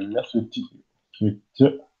എന്നുള്ള വാല്യൂനെ സ്വിച്ച് ചെയ്യും. സ്വിച്ച്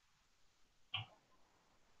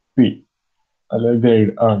പി അല്ലെ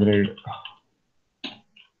ഗ്രേഡ്, ഗ്രേഡ്.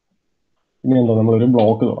 ഇനി എന്താ, നമ്മളൊരു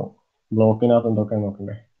ബ്ലോക്ക് തുടങ്ങും. ബ്ലോക്കിനകത്ത് എന്തൊക്കെയാണ്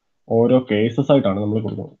നോക്കണ്ടേ, ഓരോ കേസസ് ആയിട്ടാണ് നമ്മൾ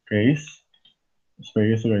കൊടുക്കുന്നത്. കേസ്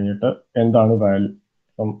സ്പേസ് കഴിഞ്ഞിട്ട് എന്താണ് വാല്യൂ.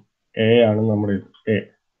 ഇപ്പം എ ആണ് നമ്മുടെ എ,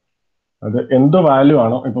 അത് എന്ത് വാല്യൂ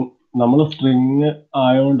ആണോ. ഇപ്പം നമ്മൾ സ്ട്രിങ്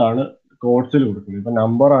ആയതുകൊണ്ടാണ് കോഡ്സിൽ കൊടുക്കുന്നത്. ഇപ്പൊ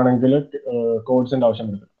നമ്പർ ആണെങ്കിൽ കോഡ്സിന്റെ ആവശ്യം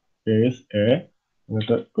വരില്ല. കേസ് എ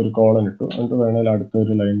എന്നിട്ട് ഒരു കോളൻ ഇട്ടു, എന്നിട്ട് വേണമെങ്കിൽ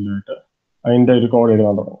അടുത്തൊരു ലൈനിലായിട്ട് അതിന്റെ ഒരു കോഡ്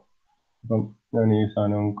എഴുതാൻ തുടങ്ങും. അപ്പം ഞാൻ ഈ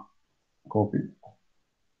സാധനം copy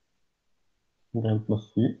plus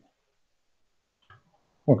C.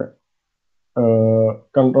 Okay,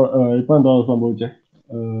 control. ഇപ്പൊ എന്താ സംഭവിച്ചേ,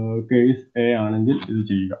 കേസ് എ ആണെങ്കിൽ ഇത്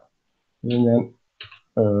ചെയ്യുക. ഇത് ഞാൻ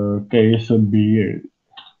കേസ് ബി എഴുതി.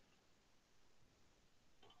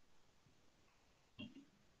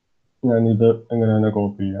 ഞാനിത് എങ്ങനെയാണ്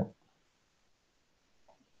കോപ്പി ചെയ്യാം.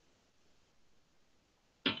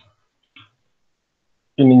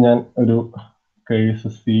 ഇനി ഞാൻ ഒരു കേസ്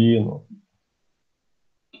സി നോക്കി,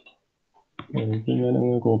 എനിക്ക്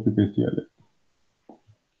ഞാനങ്ങ് കോപ്പി പേസ്റ്റ് ചെയ്യാല്ലേ.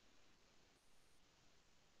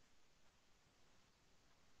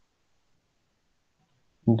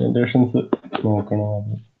 ഇൻഡന്റേഷൻസ് നോക്കണം.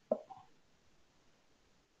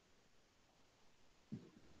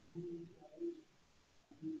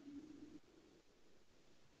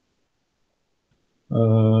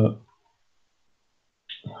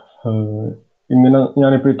 ഇങ്ങനെ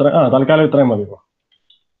ഞാനിപ്പോ ഇത്ര തൽക്കാലം ഇത്രയും മതി.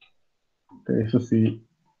 കേസ് സി,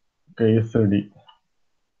 കേസ് ഡി,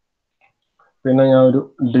 പിന്നെ ഞാൻ ഒരു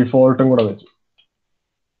ഡിഫോൾട്ടും കൂടെ വെച്ചു.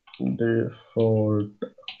 ഡിഫോൾട്ട്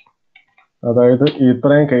അതായത്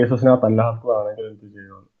ഇത്രയും കേസസിനകത്ത് അല്ലാത്തതാണെങ്കിൽ എന്ത്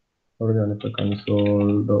ചെയ്യുന്നത്, അവിടെ ഞാനിപ്പോ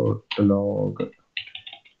console.log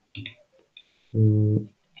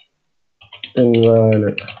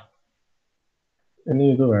invalid. ഇനി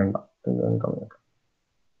ഇത് വേണ്ട, ഞാൻ കളഞ്ഞേക്കാം.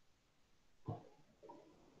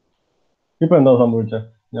 ഇപ്പൊ എന്താ സംഭവിച്ചത്,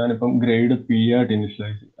 ഞാനിപ്പം ഗ്രേഡ് പി ആയിട്ട്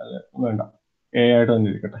ഇനിഷ്യലൈസ് അല്ലെ, വേണ്ട എ ആയിട്ട് തന്നെ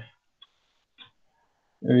ഇരിക്കട്ടെ.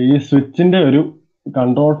 ഈ സ്വിച്ചിന്റെ ഒരു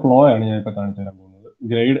കൺട്രോൾ ഫ്ലോ ആണ് ഞാൻ ഇപ്പൊ കാണിച്ചു തരാൻ പോകുന്നത്.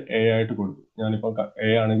 ഗ്രേഡ് എ ആയിട്ട് കൊടുത്തു. ഞാനിപ്പോ എ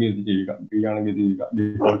ആണെങ്കിൽ ഇത് ചെയ്യുക, ബി ആണെങ്കിൽ ഇത് ചെയ്യുക,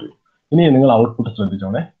 ഡിഫോൾട്ട്. ഇനി നിങ്ങൾ ഔട്ട്പുട്ട്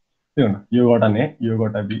ശ്രദ്ധിച്ചോണേ. ഇതുണ്ട്, you got an A, you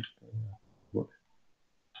got A B,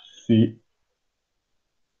 C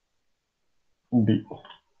D.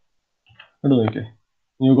 ഇത് നോക്കിയേ,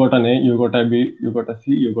 you got an A, you got A B, you got A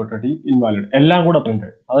C, you got A D, invalid, എല്ലാം കൂടെ പ്രിന്റ്.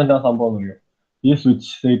 അതെന്താ സംഭവം എന്ന് അറിയാം. ഈ സ്വിച്ച്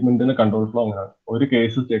സ്റ്റേറ്റ്മെന്റിന്റെ കൺട്രോൾ ഫ്ലോ അങ്ങനെയാണ്. ഒരു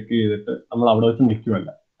കേസ് ചെക്ക് ചെയ്തിട്ട് നമ്മൾ അവിടെ വെച്ച് നിൽക്കുമല്ല,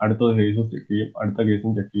 അടുത്ത കേസും ചെക്ക് ചെയ്യും, അടുത്ത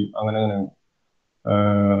കേസും ചെക്ക് ചെയ്യും, അങ്ങനെ അങ്ങനെയാണ്.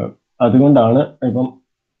 അതുകൊണ്ടാണ് ഇപ്പം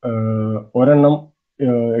ഒരെണ്ണം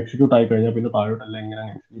എക്സിക്യൂട്ട് ആയി കഴിഞ്ഞാൽ പിന്നെ താഴോട്ടല്ല എങ്ങനെ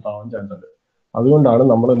എക്സിക്യൂട്ട് ആവാൻ ചാൻസ് ഉണ്ട്. അതുകൊണ്ടാണ്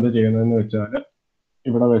നമ്മൾ എന്ത് ചെയ്യുന്നതെന്ന് വെച്ചാൽ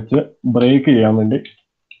ഇവിടെ വെച്ച് ബ്രേക്ക് ചെയ്യാൻ വേണ്ടി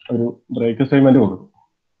ഒരു ബ്രേക്ക് സ്റ്റേറ്റ്മെന്റ് കൊടുക്കും.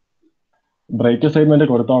 ബ്രേക്ക് സ്റ്റേറ്റ്മെന്റ്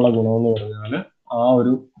കൊടുത്താനുള്ള ഗുണമെന്ന് പറഞ്ഞാൽ ആ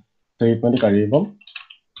ഒരു സ്റ്റേറ്റ്മെന്റ് കഴിയുമ്പം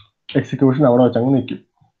എക്സിക്യൂഷൻ അവിടെ വെച്ചങ്ങ് നിൽക്കും.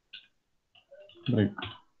 ബ്രേക്ക്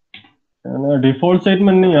ഡിഫോൾട്ട്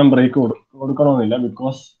സ്റ്റേറ്റ്മെന്റിന് ഞാൻ ബ്രേക്ക് കൊടുക്കണമെന്നില്ല,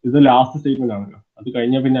 ബിക്കോസ് ഇത് ലാസ്റ്റ് സ്റ്റേറ്റ്മെന്റ് ആണല്ലോ. അത്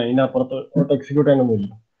കഴിഞ്ഞാൽ പിന്നെ അതിന്റെ അപ്പുറത്ത് എക്സിക്യൂട്ട്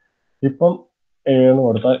ചെയ്യാനൊന്നുമില്ല. ഇപ്പം എ എന്ന്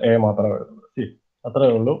കൊടുത്താൽ എ മാത്രമേ വരുള്ളൂ. അത്രേ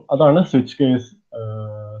ഉള്ളൂ. അതാണ് switch case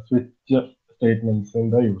switch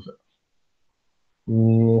സ്റ്റേറ്റ്മെന്റ്സിന്റെ use.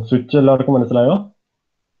 Switch എല്ലാവർക്കും മനസ്സിലായോ?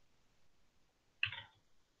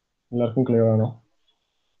 എല്ലാവർക്കും ക്ലിയർ ആണോ?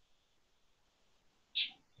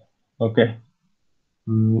 ഓക്കെ,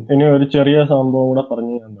 ഇനി ഒരു ചെറിയ സംഭവം കൂടെ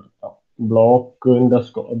പറഞ്ഞ് ഞാൻ നിർത്താം. Block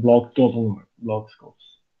scopes.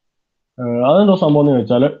 അതെന്തോ സംഭവം എന്ന്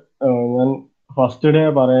ചോദിച്ചാൽ, ഞാൻ ഫസ്റ്റ് ഡേ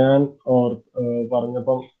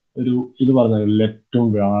പറഞ്ഞപ്പം ഒരു ഇത് പറഞ്ഞ ലെറ്റും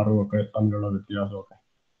വ്യാറും ഒക്കെ തമ്മിലുള്ള വ്യത്യാസമൊക്കെ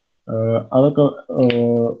അതൊക്കെ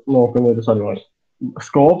നോക്കുന്ന ഒരു സ്ഥലമാണ്.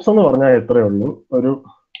 സ്കോപ്സ് എന്ന് പറഞ്ഞാൽ എത്രയേ ഉള്ളൂ. ഒരു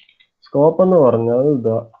സ്കോപ്പ് എന്ന് പറഞ്ഞാൽ the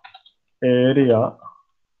area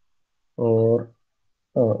or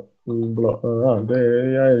the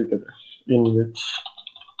area in which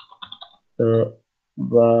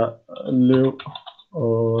value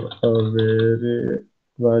or a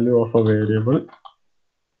value of a variable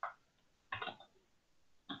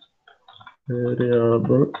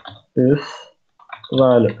is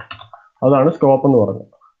valid. അതാണ് സ്കോപ്പ് എന്ന് പറയുന്നത്.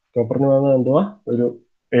 സ്കോപ്പ് എന്ന് പറയുന്നത് എന്തുവാ, ഒരു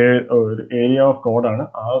ഏരിയ ഓഫ് കോഡാണ്.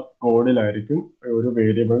 ആ കോഡിലായിരിക്കും ഒരു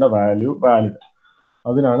വേരിയബിളിന്റെ വാല്യൂ വാലിഡ്.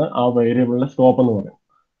 അതിനാണ് ആ വേരിയബിളിന്റെ സ്കോപ്പ് എന്ന് പറയുന്നത്.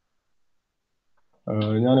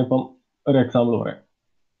 ഞാനിപ്പം ഒരു എക്സാമ്പിൾ പറയാം.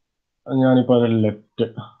 ഞാനിപ്പോൾ ഒരു ലെറ്റ്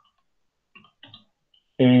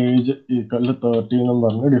ഏജ് ഈക്വൽ 30 എന്നും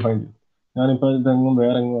പറഞ്ഞ് ഡിഫൈൻ ചെയ്തു. ഞാനിപ്പോൾ ഇതെങ്ങും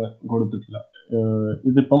വേറെ എങ്ങും കൊടുത്തിട്ടില്ല.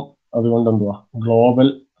 ഇതിപ്പം അതുകൊണ്ട് എന്തുവാ ഗ്ലോബൽ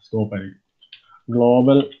സ്കോപ്പ് ആയിരിക്കും.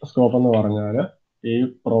 ഗ്ലോബൽ സ്കോപ്പ് എന്ന് പറഞ്ഞാൽ ഈ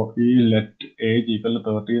ലെറ്റ് ഏജ് ഈക്വൽ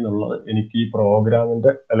 30 എന്നുള്ളത് എനിക്ക് ഈ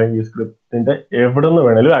പ്രോഗ്രാമിന്റെ അല്ലെങ്കിൽ ഈ സ്ക്രിപ്റ്റിന്റെ എവിടെ നിന്ന്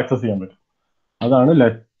വേണേലും ആക്സസ് ചെയ്യാൻ പറ്റും. അതാണ്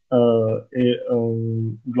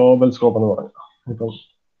ഗ്ലോബൽ സ്കോപ്പ് എന്ന് പറയുന്നത്. ഇപ്പം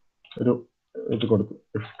ഒരു ഇത് കൊടുത്തു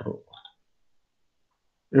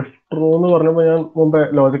ഇഫ് ട്രൂ എന്ന് പറഞ്ഞപ്പോൾ ഞാൻ മുമ്പേ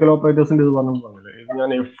ലോജിക്കൽ ഓപ്പറേറ്റേഴ്സിന്റെ ഇത് പറഞ്ഞില്ലേ, ഇത് ഞാൻ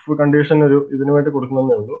ഇഫ് കണ്ടീഷൻ ഒരു ഇതിനു വേണ്ടി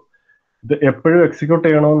കൊടുക്കുന്നതേ ഉള്ളൂ. ഇത് എപ്പോഴും എക്സിക്യൂട്ട്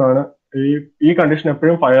ചെയ്യണമെന്നാണ്, ഈ കണ്ടീഷൻ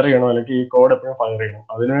എപ്പോഴും ഫയർ ചെയ്യണം, അല്ലെങ്കിൽ ഈ കോഡ് എപ്പോഴും ഫയർ ചെയ്യണം.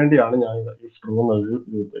 അതിനുവേണ്ടിയാണ് ഞാൻ ഇഫ് ട്രൂ എന്നൊരു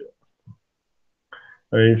യൂസ് ചെയ്യുന്നത്.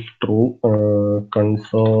 If true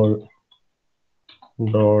console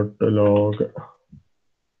dot log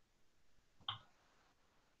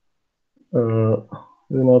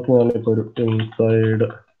ഇതിനകത്ത് ഞാനിപ്പോൾ ഒരു ഇൻസൈഡ്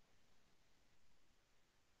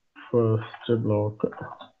ഫസ്റ്റ് ബ്ലോക്ക്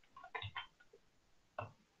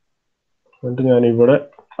എന്നിട്ട് ഞാൻ ഇവിടെ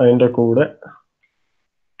അതിൻ്റെ കൂടെ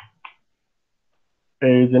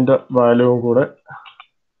ഏജിന്റെ വാല്യൂവും കൂടെ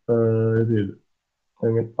ഇത് ചെയ്തു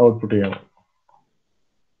ഔട്ട്പുട്ട് ചെയ്യണം.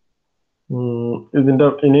 ഇതിന്റെ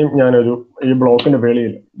ഇനിയും ഞാനൊരു ഈ ബ്ലോക്കിന്റെ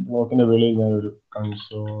വെളിയിൽ ഞാനൊരു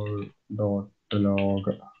console dot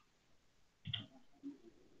log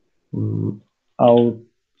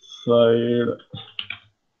outside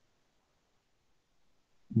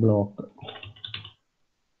block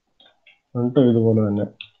എന്നിട്ട് ഇതുപോലെ തന്നെ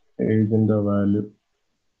ഏജിന്റെ വാല്യൂ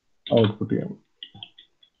ഔട്ട്പുട്ട് ചെയ്യണം.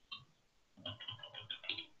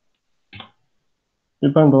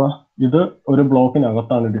 ഇപ്പൊ എന്തുവാ, ഇത് ഒരു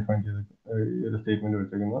ബ്ലോക്കിനകത്താണ് ഡിഫൈൻ ചെയ്തത്, ഈ ഒരു സ്റ്റേറ്റ്മെന്റ്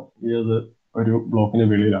വെച്ചിരിക്കുന്നത്. ഇത് ഒരു ബ്ലോക്കിന്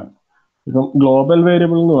വെളിയിലാണ്. ഇപ്പം ഗ്ലോബൽ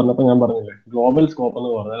വേരിയബിൾ എന്ന് പറഞ്ഞപ്പോൾ ഞാൻ പറഞ്ഞില്ലേ, ഗ്ലോബൽ സ്കോപ്പ്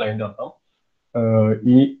എന്ന് പറഞ്ഞാൽ അതിന്റെ അർത്ഥം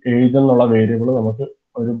ഈ ഏജ് എന്നുള്ള വേരിയബിൾ നമുക്ക്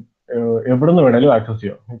ഒരു എവിടെ നിന്ന് വേണേലും ആക്സസ്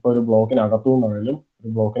ചെയ്യാം. ഇപ്പൊ ഒരു ബ്ലോക്കിനകത്തു നിന്നാണെങ്കിലും ഒരു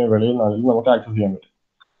ബ്ലോക്കിന് വെളിയിൽ നിന്നാണെങ്കിലും നമുക്ക് ആക്സസ് ചെയ്യാൻ പറ്റും.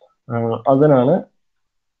 അതിനാണ്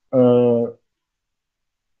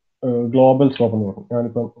ഗ്ലോബൽ സ്കോപ്പ് എന്ന് പറയുന്നത്.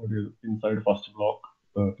 ഞാനിപ്പം ഒരു inside first block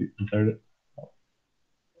inside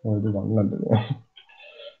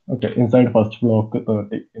okay inside first block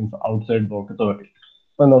 30 outside block 30.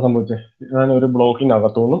 ഇപ്പൊ എന്താ സംഭവിച്ചത്, ഞാൻ ഒരു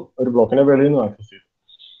ബ്ലോക്കിനകത്തുനിന്നും ഒരു ബ്ലോക്കിനെ വെളിയിൽ നിന്നും ആക്സസ് ചെയ്തു.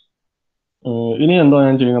 ഇനി എന്തോ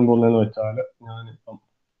ഞാൻ ചെയ്യാൻ പോകുന്നതെന്ന് വെച്ചാൽ, ഞാനിപ്പം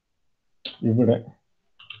ഇവിടെ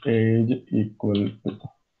ഏജ് ഈക്വൽ ടു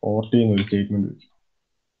 40 എന്നൊരു സ്റ്റേറ്റ്മെന്റ് വെച്ചു.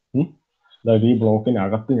 അതായത് ഈ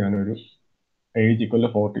ബ്ലോക്കിനകത്ത് ഞാനൊരു ഏജ് ഈക്വൽ ടു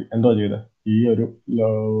 40 എന്തോ ചെയ്ത് ഈ ഒരു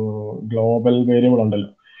ഗ്ലോബൽ വേരിയബിൾ ഉണ്ടല്ലോ,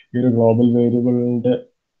 ഈ ഒരു ഗ്ലോബൽ വേരിയബിളിന്റെ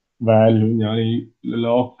വാല്യൂ ഞാൻ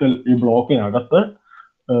ഈ ബ്ലോക്കിനകത്ത്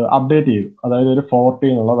അപ്ഡേറ്റ് ചെയ്തു. അതായത് ഒരു 40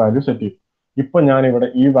 എന്നുള്ള വാല്യൂ സെറ്റ് ചെയ്തു. ഇപ്പൊ ഞാൻ ഇവിടെ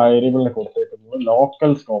ഈ വേരിയബിളിനെ കൊടുത്തേക്കുന്നത്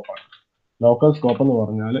ലോക്കൽ സ്കോപ്പാണ്. ലോക്കൽ സ്കോപ്പ് എന്ന്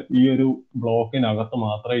പറഞ്ഞാൽ ഈ ഒരു ബ്ലോക്കിനകത്ത്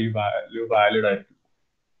മാത്രമേ ഈ വാല്യൂ വാലിഡ് ആയിരിക്കും.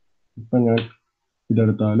 ഇപ്പൊ ഞാൻ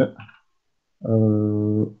ഇതെടുത്താൽ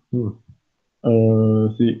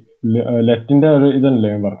ലെറ്റിന്റെ ഒരു ഇതല്ലേ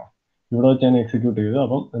ഞാൻ പറഞ്ഞു, ഇവിടെ വെച്ച് ഞാൻ എക്സിക്യൂട്ട് ചെയ്തു.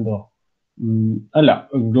 അപ്പം എന്തോ അല്ല,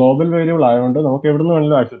 ഗ്ലോബൽ വേരിയബിൾ ആയതുകൊണ്ട് നമുക്ക് എവിടെ നിന്ന്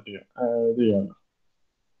വേണമെങ്കിലും ആക്സസ് ചെയ്യാം, ഇത് ചെയ്യാമല്ലോ.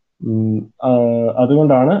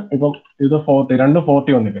 അതുകൊണ്ടാണ് ഇപ്പം ഇത് 40 രണ്ടും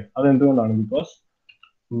 40 വന്നില്ലേ. അതെന്തുകൊണ്ടാണ്, ബിക്കോസ്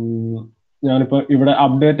ഞാനിപ്പോ ഇവിടെ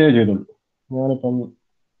അപ്ഡേറ്റേ ചെയ്തുള്ളൂ. ഞാനിപ്പം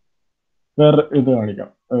വേറെ ഇത് കാണിക്കാം.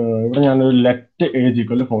 ഇവിടെ ഞാനൊരു let age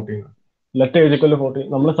equal 40 let age equal 40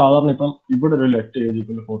 നമ്മൾ സാധാരണ ഇപ്പം ഇവിടെ ഒരു ലെറ്റ് ഏജ്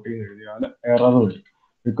ഈക്വൽ 40 എഴുതിയാൽ എറർ വരും.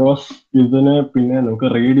 ബിക്കോസ് ഇതിന് പിന്നെ നമുക്ക്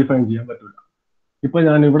റീഡിഫൈൻ ചെയ്യാൻ പറ്റില്ല. ഇപ്പൊ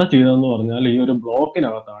ഞാൻ ഇവിടെ ചെയ്തതെന്ന് പറഞ്ഞാൽ ഈ ഒരു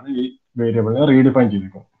ബ്ലോക്കിനകത്താണ് ഈ വേരിയബിളിനെ റീഡിഫൈൻ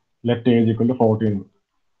ചെയ്തിരിക്കുന്നത്, ലെറ്റ് ഏജ് ഈക്വൽ 40 എന്ന്.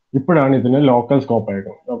 ഇപ്പോഴാണ് ഇതിന് ലോക്കൽ സ്കോപ്പ്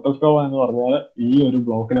ആയിരിക്കും. ലോക്കൽ സ്കോപ്പ് എന്ന് പറഞ്ഞാൽ ഈ ഒരു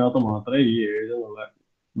ബ്ലോക്കിനകത്ത് മാത്രമേ ഈ ഏജ് എന്നുള്ള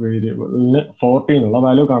വേരിയബിളിന് 40 എന്നുള്ള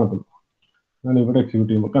വാല്യൂ കാണത്തുള്ളൂ. ഞാൻ ഇവിടെ എക്സിക്യൂട്ട്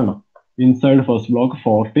ചെയ്യുമ്പോൾ കണ്ടോ, inside first block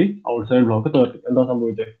 40 outside block 30. എന്താ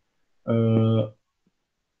സംഭവിച്ചത്,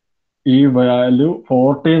 ഈ വാല്യൂ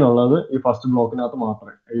 40 എന്നുള്ളത് ഈ ഫസ്റ്റ് ബ്ലോക്കിനകത്ത്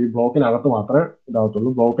മാത്രമേ, ഈ ബ്ലോക്കിനകത്ത് മാത്രമേ ഇതാകത്തുള്ളൂ.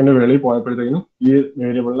 ബ്ലോക്കിന്റെ വെളിയിൽ പോയപ്പോഴത്തേക്കും ഈ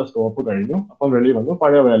വേരിയബിളിന്റെ സ്കോപ്പ് കഴിഞ്ഞു. അപ്പം വെളിയിൽ വന്നു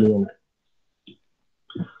പഴയ വാല്യൂ തന്നെ.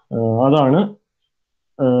 അതാണ്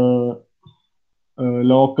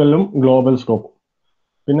ലോക്കലും ഗ്ലോബൽ സ്കോപ്പും.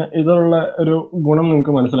 പിന്നെ ഇതിലുള്ള ഒരു ഗുണം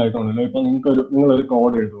നിങ്ങൾക്ക് മനസ്സിലായിട്ടുണ്ടല്ലോ. ഇപ്പൊ നിങ്ങളൊരു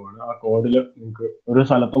കോഡ് എഴുതുവാണ്. ആ കോഡിൽ നിങ്ങൾക്ക് ഒരു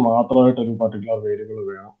സ്ഥലത്ത് മാത്രമായിട്ട് ഒരു പർട്ടിക്കുലർ വേരിയബിൾ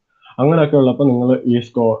വേണം. അങ്ങനെയൊക്കെ ഉള്ളപ്പോൾ നിങ്ങൾ ഈ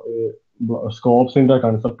സ്കോപ്സിന്റെ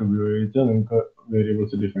കൺസെപ്റ്റ് ഉപയോഗിച്ച് നിങ്ങൾക്ക്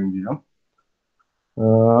വേരിയബിൾസ് ഡിഫൈൻ ചെയ്യാം.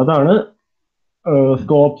 അതാണ്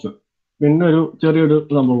സ്കോപ്സ്. പിന്നെ ഒരു ചെറിയൊരു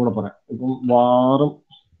സംഭവം കൂടെ പറയാം. ഇപ്പം വാറും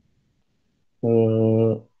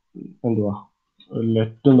എന്തുവാ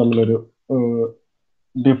ലെറ്റും തമ്മിലൊരു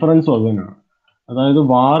ഡിഫറൻസ് തന്നെയാണ്. അതായത്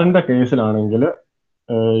വാറിന്റെ കേസിലാണെങ്കിൽ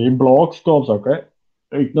ഈ ബ്ലോക്ക് സ്കോപ്സ് ഒക്കെ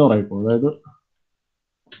ഇഗ്നോർ ആയിപ്പോകും. അതായത്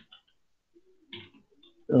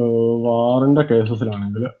വാറിന്റെ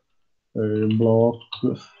കേസസിലാണെങ്കിൽ ബ്ലോക്ക്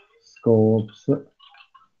സ്കോപ്സ്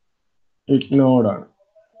ഇഗ്നോർഡ് ആണ്.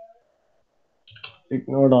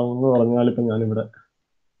 ഇഗ്നോർഡ് ആണെന്ന് പറഞ്ഞാൽ ഇപ്പം ഞാനിവിടെ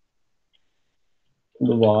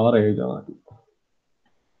ഇത് വാർ ഏജ് ആക്കി,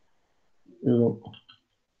 ഇത്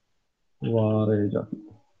വാർ ഏജ് ആക്കി.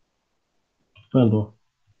 എന്തോ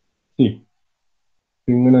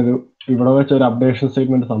ഇങ്ങനൊരു ഇവിടെ വെച്ച് ഒരു അപ്ഡേഷൻ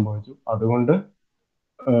സ്റ്റേറ്റ്മെന്റ് സംഭവിച്ചു. അതുകൊണ്ട്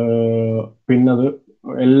പിന്നത്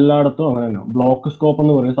എല്ലായിടത്തും അങ്ങനെ തന്നെ ബ്ലോക്ക് സ്കോപ്പ്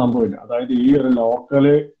എന്ന് പറയുന്ന സംഭവമില്ല. അതായത് ഈ ഒരു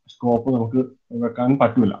ലോക്കല് സ്കോപ്പ് നമുക്ക് വെക്കാൻ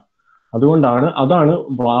പറ്റില്ല. അതാണ്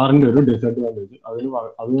വാറിന്റെ ഒരു ഡിസഡ്വാൻറ്റേജ്.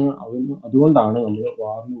 അതുകൊണ്ടാണ് നമ്മൾ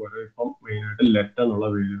വാറിന് വരെ ഇപ്പം മെയിനായിട്ട് ലെറ്റ് എന്നുള്ള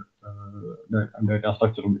ഡേറ്റ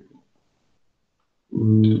സ്ട്രക്ചർ ഉപയോഗിക്കുന്നത്.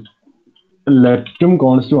 ലെറ്റും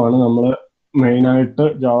കോൺസ്റ്റും ആണ് നമ്മൾ മെയിനായിട്ട്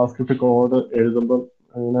ജാവാസ്ക്രിപ്റ്റ് കോഡ് എഴുതുമ്പോൾ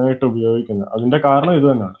മെയിനായിട്ട് ഉപയോഗിക്കുന്നത്. അതിന്റെ കാരണം ഇത്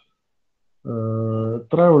തന്നെയാണ്.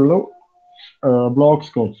 ഇത്രേ ഉള്ളൂ ബ്ലോക്ക്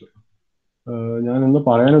സ്കോപ്സ്. ഞാൻ ഇന്ന്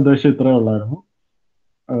പറയാൻ ഉദ്ദേശിച്ചത് ഇത്രേ ഉള്ളായിരുന്നു.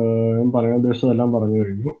 ഞാൻ പറയാൻ ഉദ്ദേശിച്ചതെല്ലാം പറഞ്ഞു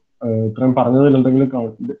കഴിഞ്ഞു. ഇത്രയും പറഞ്ഞതിൽ എന്തെങ്കിലും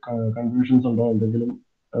കൺഫ്യൂഷൻസ് ഉണ്ടോ, എന്തെങ്കിലും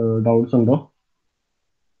ഡൗട്ട്സ് ഉണ്ടോ?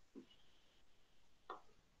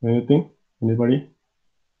 Anything, anybody?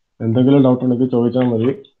 എന്തെങ്കിലും ഡൗട്ട് ഉണ്ടെങ്കിൽ ചോദിച്ചാൽ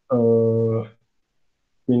മതി.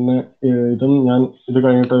 പിന്നെ ഇതും ഞാൻ ഇത്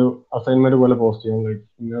കഴിഞ്ഞിട്ട് അസൈൻമെന്റ് പോലെ പോസ്റ്റ് ചെയ്യാൻ കഴിയും.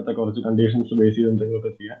 ഇങ്ങനത്തെ കുറച്ച് കണ്ടീഷൻസ് ബേസ് ചെയ്ത്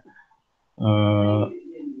എന്തെങ്കിലുമൊക്കെ ചെയ്യാം.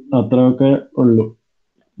 അത്രയൊക്കെ ഉള്ളൂ.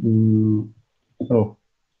 So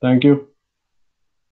thank you.